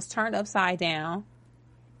world was turned upside down.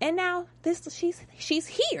 And now she's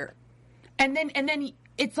here. And then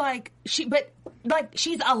it's like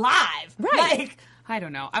she's alive. Right. Like, I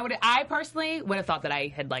don't know. I personally would have thought that I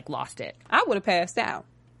had like lost it. I would have passed out.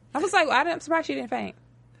 I was like, I'm surprised she didn't faint.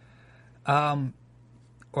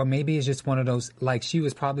 Or maybe it's just one of those, like, she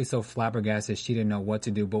was probably so flabbergasted she didn't know what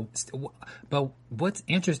to do. But what's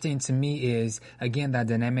interesting to me is, again, the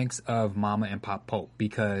dynamics of Mama and Pop Pope,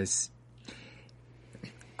 because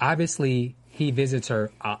obviously he visits her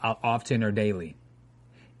often or daily.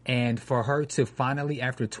 And for her to finally,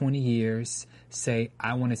 after 20 years, say,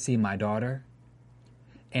 I want to see my daughter,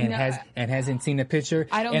 and hasn't seen a picture.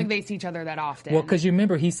 I don't think they see each other that often. Well, because you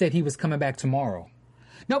remember he said he was coming back tomorrow.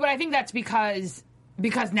 No, but I think that's because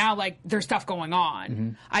now, like, there's stuff going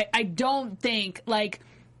on. I don't think, like,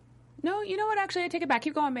 no, you know what? Actually, I take it back.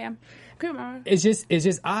 Keep going, ma'am. It's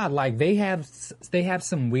just odd. Like, they have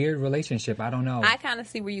some weird relationship. I don't know. I kind of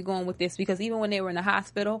see where you're going with this, because even when they were in the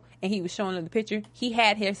hospital and he was showing her the picture, he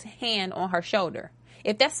had his hand on her shoulder.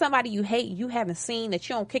 If that's somebody you hate, you haven't seen, that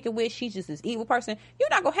you don't kick it with, she's just this evil person, you're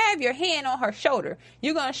not going to have your hand on her shoulder.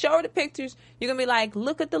 You're going to show her the pictures. You're going to be like,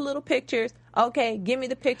 look at the little pictures. Okay, give me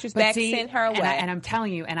the pictures back, send her away. And I'm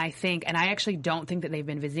telling you, and I actually don't think that they've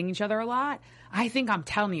been visiting each other a lot. I think, I'm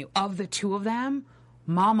telling you, of the two of them,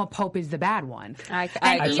 Mama Pope is the bad one. I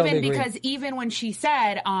even totally because agree. even when she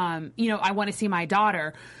said, I want to see my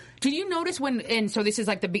daughter. Did you notice and so this is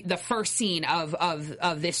like the first scene of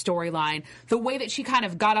this storyline, the way that she kind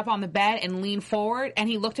of got up on the bed and leaned forward, and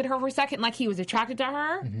he looked at her for a second like he was attracted to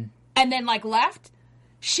her, and then like left?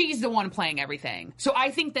 She's the one playing everything. So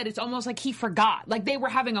I think that it's almost like he forgot. Like, they were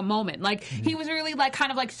having a moment. Like, he was really like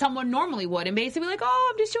kind of like someone normally would, and basically like,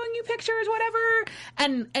 oh, I'm just showing you pictures, whatever,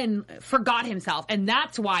 and forgot himself. And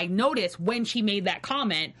that's why, notice when she made that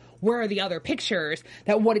comment, where are the other pictures,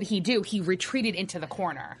 that what did he do? He retreated into the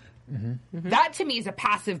corner. That to me is a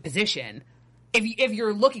passive position. If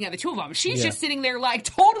you're looking at the two of them, she's just sitting there like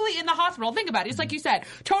totally in the hospital. Think about it. Just like you said,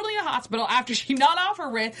 totally in the hospital after she gnawed off her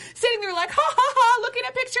wrist, sitting there like, ha ha ha, looking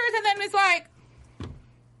at pictures, and then it's like,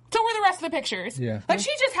 so where are the rest of the pictures? Yeah. Like,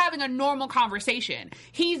 she's just having a normal conversation.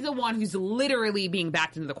 He's the one who's literally being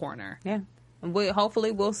backed into the corner. Yeah.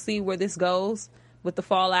 Hopefully we'll see where this goes with the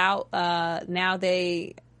fallout. Now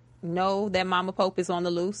they know that Mama Pope is on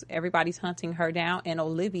the loose. Everybody's hunting her down, and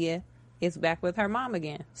Olivia is back with her mom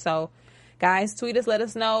again. So, guys, tweet us. Let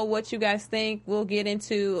us know what you guys think. We'll get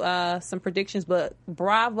into some predictions, but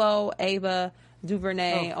bravo, Ava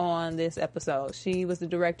DuVernay on this episode. She was the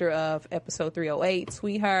director of episode 308.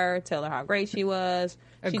 Tweet her. Tell her how great she was.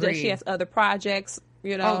 She has other projects.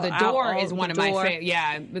 You know, The Door is one of my favorite.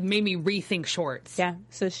 Yeah, it made me rethink Shorts. Yeah,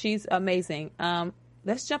 so she's amazing.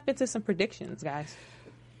 Let's jump into some predictions, guys.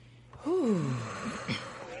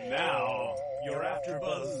 Now, your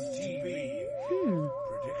AfterBuzz TV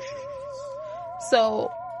predictions.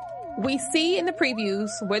 So, we see in the previews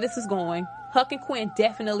where this is going. Huck and Quinn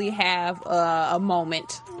definitely have a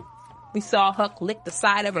moment. We saw Huck lick the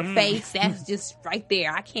side of her face. That's just right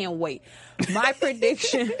there. I can't wait. My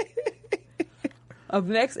prediction of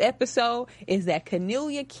next episode is that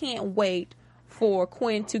Cornelia can't wait for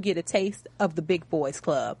Quinn to get a taste of the big boys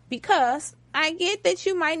club, because I get that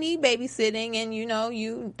you might need babysitting and, you know,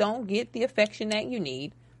 you don't get the affection that you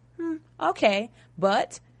need. Okay,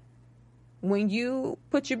 but when you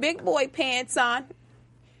put your big boy pants on,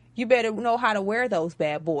 you better know how to wear those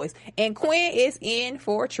bad boys. And Quinn is in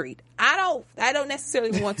for a treat. I don't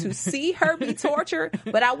necessarily want to see her be tortured,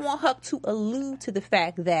 but I want her to allude to the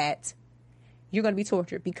fact that you're going to be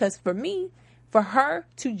tortured. Because for me, for her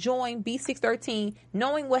to join B613,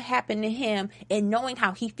 knowing what happened to him and knowing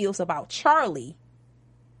how he feels about Charlie,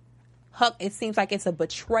 Huck, it seems like it's a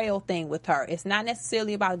betrayal thing with her. It's not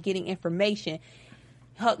necessarily about getting information.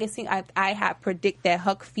 Huck, it seems I predict that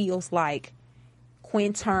Huck feels like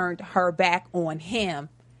Quinn turned her back on him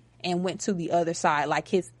and went to the other side, like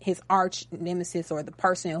his arch nemesis or the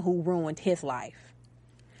person who ruined his life.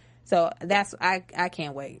 So that's I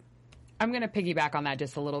can't wait. I'm going to piggyback on that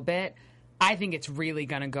just a little bit. I think it's really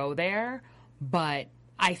going to go there, but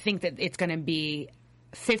I think that it's going to be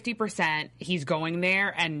 50% he's going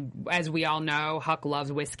there, and as we all know, Huck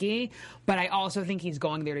loves whiskey, but I also think he's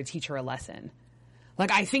going there to teach her a lesson.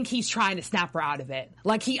 Like, I think he's trying to snap her out of it.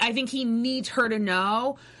 Like, I think he needs her to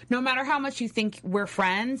know, no matter how much you think we're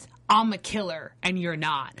friends, I'm a killer and you're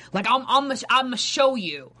not. Like, I'm gonna show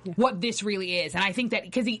you what this really is. And I think that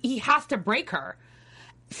because he has to break her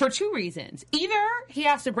for two reasons. Either he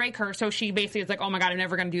has to break her so she basically is like, oh my God, I'm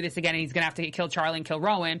never going to do this again, and he's going to have to kill Charlie and kill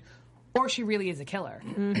Rowan, or she really is a killer.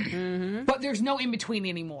 Mm-hmm. But there's no in between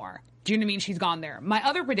anymore. Do you know what I mean? She's gone there. My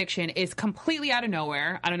other prediction is completely out of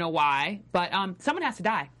nowhere. I don't know why, but someone has to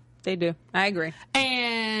die. They do. I agree.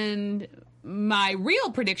 And my real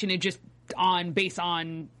prediction is just based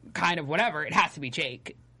on kind of whatever. It has to be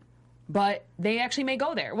Jake. But they actually may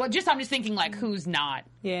go there. Well, I'm just thinking like who's not,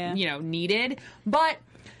 needed. But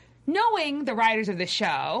knowing the writers of the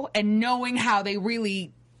show and knowing how they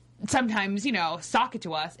really sometimes, sock it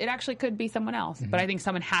to us, it actually could be someone else. Mm-hmm. But I think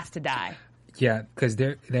someone has to die. Yeah, because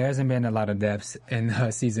there hasn't been a lot of deaths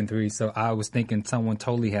in season 3, so I was thinking someone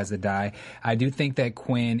totally has to die. I do think that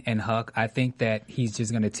Quinn and Huck, I think that he's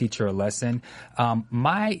just going to teach her a lesson.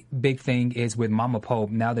 My big thing is with Mama Pope,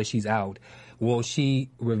 now that she's out, will she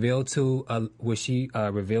reveal to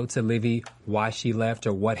Livy why she left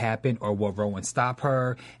or what happened, or will Rowan stop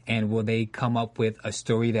her? And will they come up with a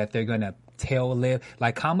story that they're going to tell Liv?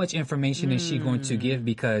 Like, how much information is she going to give?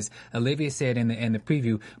 Because Olivia said in the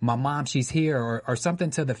preview, my mom, she's here, or something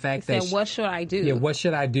to the fact that what should I do? Yeah, what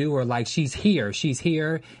should I do? Or like, she's here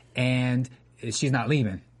and she's not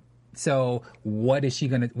leaving. So what is she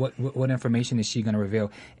gonna what information is she gonna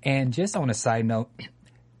reveal? And just on a side note,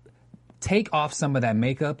 take off some of that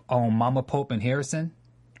makeup on Mama Pope and Harrison.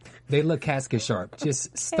 They look casket sharp.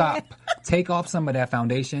 Just stop. Take off some of that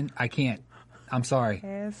foundation. I can't. I'm sorry.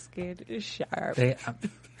 Casket sharp.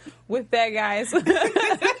 With that, guys,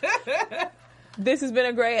 this has been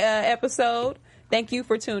a great episode. Thank you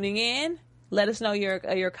for tuning in. Let us know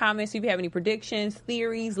your comments. If you have any predictions,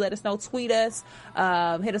 theories, let us know. Tweet us.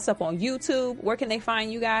 Hit us up on YouTube. Where can they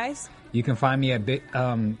find you guys? You can find me at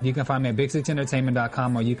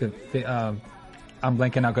big6entertainment.com, or you could. I'm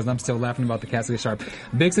blanking out because I'm still laughing about the casket sharp.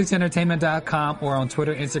 big6entertainment.com, or on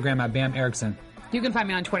Twitter, Instagram at Bam Erickson. You can find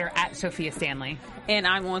me on Twitter at Sophia Stanley. And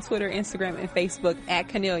I'm on Twitter, Instagram, and Facebook at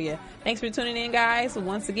Cornelia. Thanks for tuning in, guys.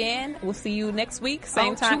 Once again, we'll see you next week,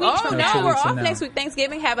 same time. 2 weeks from now. We're off next week,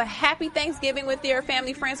 Thanksgiving. Have a happy Thanksgiving with your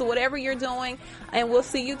family, friends, or whatever you're doing. And we'll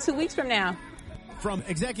see you 2 weeks from now. From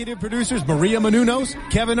executive producers Maria Menounos,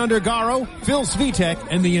 Kevin Undergaro, Phil Svitek,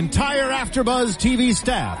 and the entire AfterBuzz TV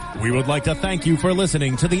staff, we would like to thank you for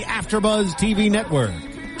listening to the AfterBuzz TV network.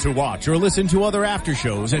 To watch or listen to other after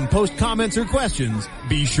shows and post comments or questions,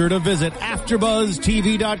 be sure to visit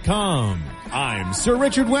AfterBuzzTV.com. I'm Sir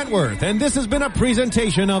Richard Wentworth, and this has been a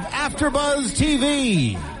presentation of AfterBuzz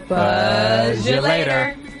TV. Buzz you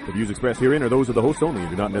later. The views expressed herein are those of the hosts only and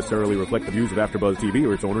do not necessarily reflect the views of AfterBuzz TV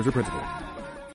or its owners or principals.